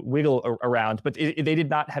to wiggle around, but they did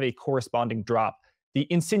not have a corresponding drop. The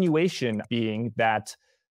insinuation being that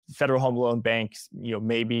Federal Home Loan Banks,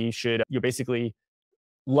 maybe should basically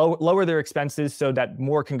lower their expenses so that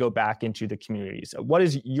more can go back into the communities. What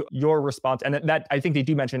is your response? And that I think they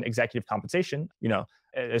do mention executive compensation,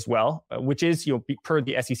 as well, which is per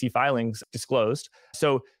the SEC filings disclosed.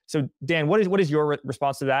 So Dan, what is your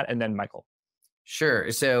response to that? And then Michael.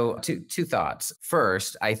 Sure. So two thoughts.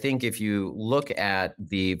 First, I think if you look at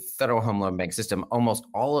the Federal Home Loan Bank system, almost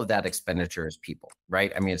all of that expenditure is people,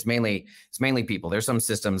 right? I mean, it's mainly people. There's some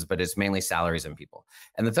systems, but it's mainly salaries and people.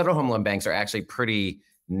 And the Federal Home Loan Banks are actually pretty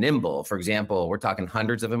nimble. For example, we're talking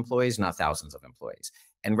hundreds of employees, not thousands of employees.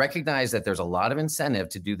 And recognize that there's a lot of incentive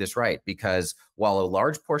to do this right, because while a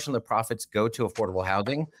large portion of the profits go to affordable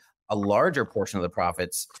housing, a larger portion of the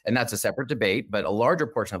profits, and that's a separate debate, but a larger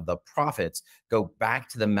portion of the profits go back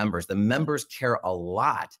to the members. The members care a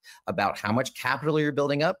lot about how much capital you're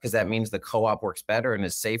building up, because that means the co-op works better and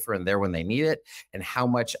is safer and there when they need it, and how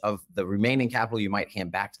much of the remaining capital you might hand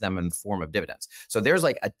back to them in the form of dividends. So there's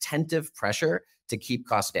like attentive pressure to keep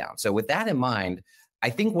costs down. So with that in mind, I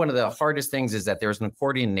think one of the hardest things is that there's an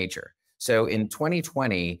accordion nature. So in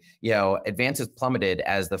 2020, advances plummeted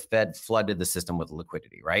as the Fed flooded the system with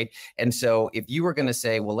liquidity, right? And so if you were going to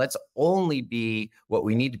say, well, let's only be what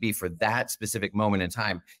we need to be for that specific moment in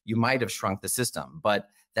time, you might have shrunk the system. But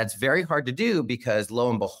that's very hard to do, because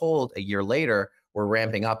lo and behold, a year later, we're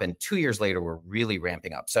ramping up, and 2 years later, we're really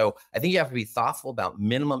ramping up. So I think you have to be thoughtful about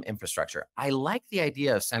minimum infrastructure. I like the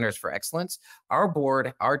idea of centers for excellence. Our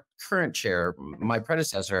board, our current chair, my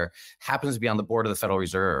predecessor, happens to be on the board of the Federal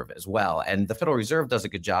Reserve as well. And the Federal Reserve does a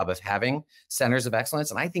good job of having centers of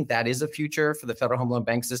excellence. And I think that is a future for the Federal Home Loan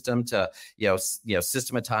Bank system to,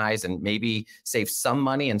 systematize and maybe save some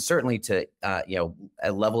money, and certainly to,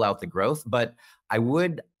 level out the growth. But I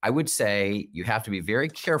would say you have to be very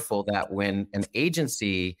careful that when an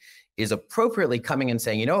agency is appropriately coming and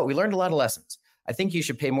saying, we learned a lot of lessons. I think you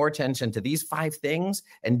should pay more attention to these 5 things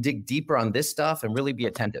and dig deeper on this stuff and really be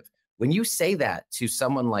attentive. When you say that to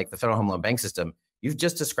someone like the Federal Home Loan Bank system, you've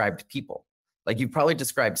just described people. Like, you've probably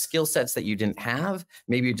described skill sets that you didn't have.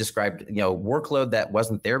 Maybe you described, workload that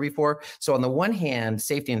wasn't there before. So on the one hand,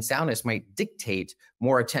 safety and soundness might dictate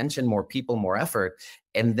more attention, more people, more effort.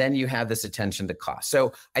 And then you have this attention to cost.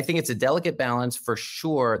 So I think it's a delicate balance for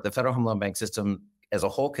sure. The Federal Home Loan Bank system as a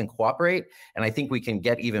whole can cooperate. And I think we can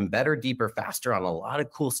get even better, deeper, faster on a lot of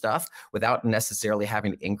cool stuff without necessarily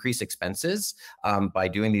having to increase expenses by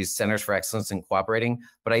doing these centers for excellence and cooperating.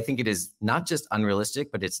 But I think it is not just unrealistic,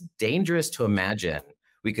 but it's dangerous to imagine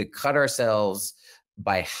we could cut ourselves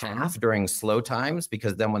by half during slow times,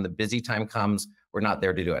 because then when the busy time comes, we're not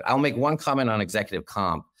there to do it. I'll make one comment on executive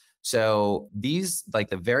comp. So these, like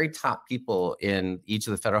the very top people in each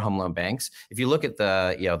of the federal home loan banks, if you look at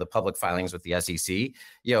the, the public filings with the SEC,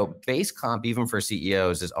 base comp, even for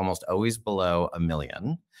CEOs, is almost always below $1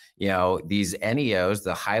 million. These NEOs,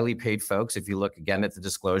 the highly paid folks, if you look again at the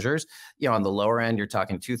disclosures, on the lower end, you're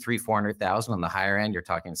talking 200,000, 300,000, 400,000. On the higher end, you're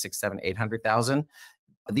talking 600,000, 700,000, 800,000.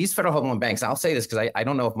 These federal home loan banks, I'll say this because I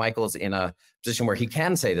don't know if Michael's in a position where he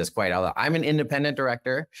can say this quite out loud. I'm an independent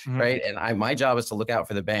director, right? And my job is to look out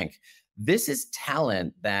for the bank. This is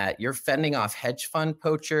talent that you're fending off hedge fund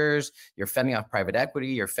poachers, you're fending off private equity,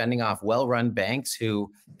 you're fending off well-run banks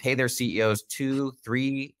who pay their CEOs 2,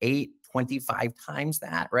 3, 8, 25 times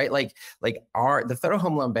that, right? The federal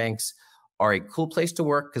home loan banks are a cool place to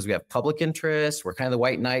work because we have public interest. We're kind of the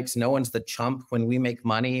white knights. No one's the chump when we make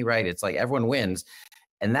money, right? It's like everyone wins.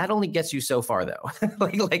 And that only gets you so far, though.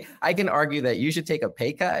 like I can argue that you should take a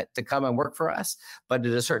pay cut to come and work for us. But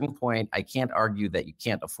at a certain point, I can't argue that you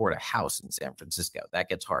can't afford a house in San Francisco. That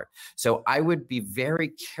gets hard. So I would be very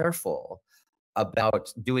careful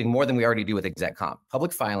about doing more than we already do with exec comp.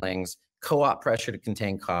 Public filings, co-op pressure to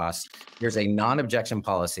contain costs. There's a non-objection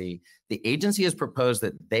policy. The agency has proposed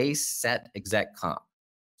that they set exec comp.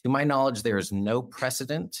 To my knowledge, there is no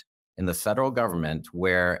precedent in the federal government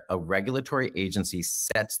where a regulatory agency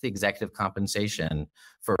sets the executive compensation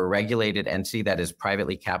for a regulated entity that is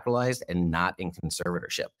privately capitalized and not in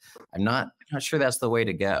conservatorship. I'm not sure that's the way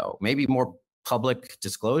to go. Maybe more public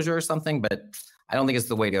disclosure or something, but I don't think it's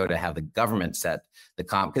the way to go to have the government set the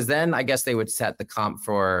comp, because then I guess they would set the comp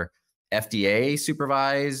for FDA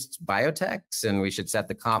supervised biotechs, and we should set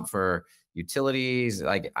the comp for utilities.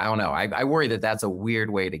 I don't know. I worry that that's a weird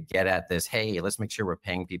way to get at this. Hey, let's make sure we're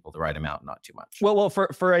paying people the right amount, not too much. Well,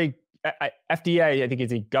 for a FDA, I think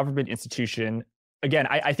it's a government institution. Again,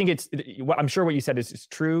 I think I'm sure what you said is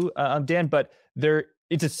true, Dan, but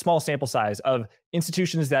it's a small sample size of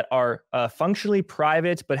institutions that are functionally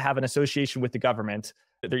private but have an association with the government.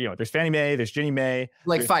 There's Fannie Mae, there's Ginnie Mae,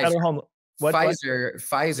 like Pfizer.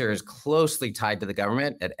 Pfizer is closely tied to the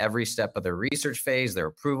government at every step of their research phase, their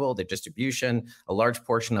approval, their distribution. A large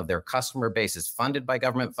portion of their customer base is funded by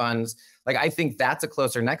government funds. I think that's a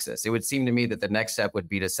closer nexus. It would seem to me that the next step would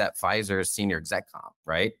be to set Pfizer's senior exec comp,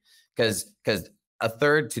 right? Because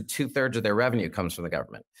 1/3 to 2/3 of their revenue comes from the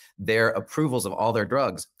government. Their approvals of all their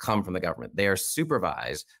drugs come from the government. They are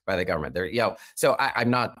supervised by the government. So I'm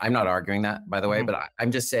not arguing that, by the way, but I'm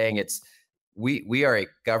just saying we are a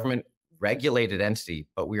government regulated entity,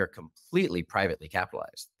 but we are completely privately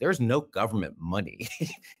capitalized. There's no government money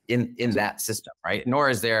in that system, right?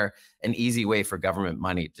 Nor is there an easy way for government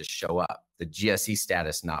money to show up, the GSE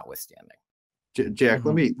status notwithstanding. Jack,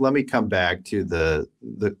 let me come back to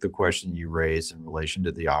the question you raised in relation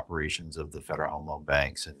to the operations of the federal home loan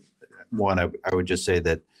banks. And one, I would just say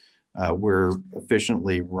that we're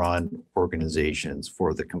efficiently run organizations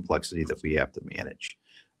for the complexity that we have to manage.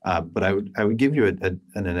 But I would give you an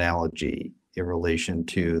analogy in relation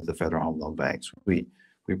to the federal home loan banks. We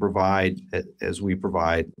provide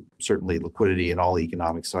certainly liquidity in all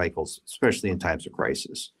economic cycles, especially in times of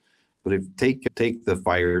crisis. But if take the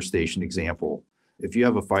fire station example, if you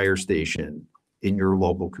have a fire station in your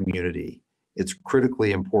local community, it's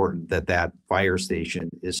critically important that that fire station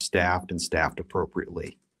is staffed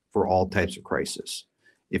appropriately for all types of crisis.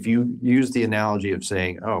 If you use the analogy of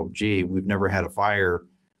saying, oh, gee, we've never had a fire,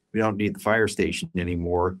 we don't need the fire station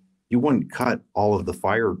anymore, you wouldn't cut all of the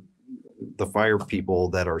fire people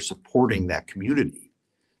that are supporting that community,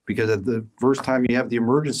 because at the first time you have the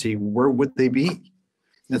emergency, where would they be?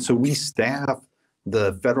 And so we staff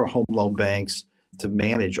the federal home loan banks to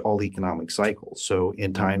manage all economic cycles. So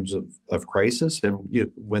in times of crisis, and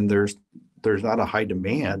when there's not a high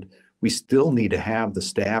demand, we still need to have the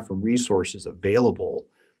staff and resources available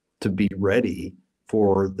to be ready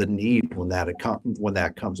for the need when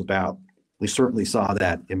that comes about. We certainly saw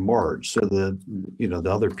that in March. So the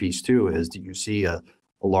other piece too is, do you see a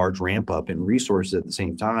large ramp up in resources at the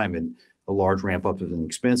same time, and a large ramp up in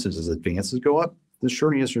expenses as advances go up? The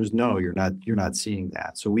short answer is no, you're not seeing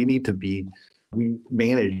that. So we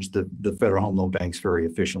manage the federal home loan banks very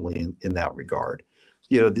efficiently in that regard.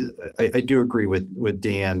 I do agree with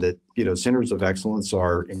Dan that centers of excellence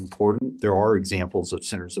are important. There are examples of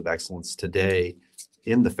centers of excellence today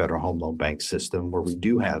in the federal home loan bank system where we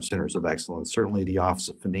do have centers of excellence. Certainly the Office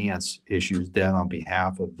of Finance issues debt on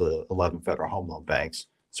behalf of the 11 federal home loan banks,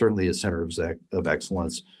 certainly a center of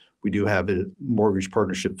excellence. We do have a Mortgage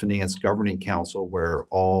Partnership Finance Governing Council where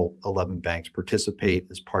all 11 banks participate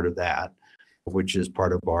as part of that, which is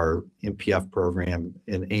part of our MPF program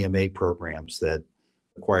and AMA programs, that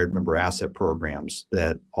acquired member asset programs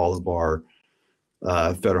that all of our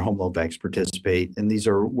Federal Home Loan Banks participate. And these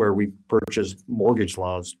are where we purchase mortgage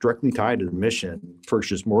loans directly tied to the mission,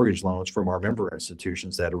 purchase mortgage loans from our member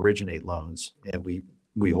institutions that originate loans. And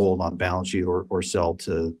we hold on balance sheet or sell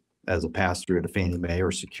to as a pass-through to Fannie Mae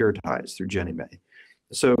or securitize through Ginnie Mae.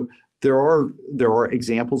 So there are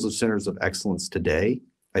examples of centers of excellence today.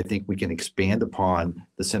 I think we can expand upon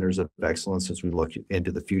the centers of excellence as we look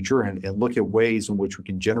into the future and look at ways in which we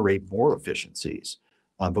can generate more efficiencies.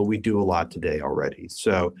 But we do a lot today already.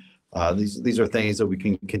 So these are things that we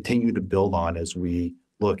can continue to build on as we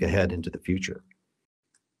look ahead into the future.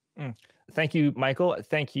 Thank you, Michael.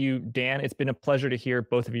 Thank you, Dan. It's been a pleasure to hear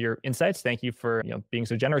both of your insights. Thank you for being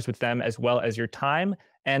so generous with them as well as your time.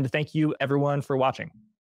 And thank you, everyone, for watching.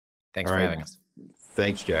 Thanks for having us.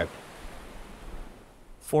 Thanks, Jack.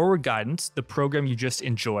 Forward Guidance, the program you just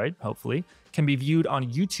enjoyed, hopefully, can be viewed on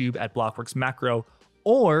YouTube at Blockworks Macro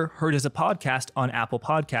or heard as a podcast on Apple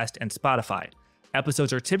Podcast and Spotify.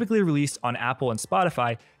 Episodes are typically released on Apple and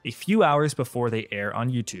Spotify a few hours before they air on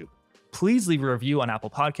YouTube. Please leave a review on Apple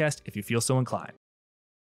Podcast if you feel so inclined.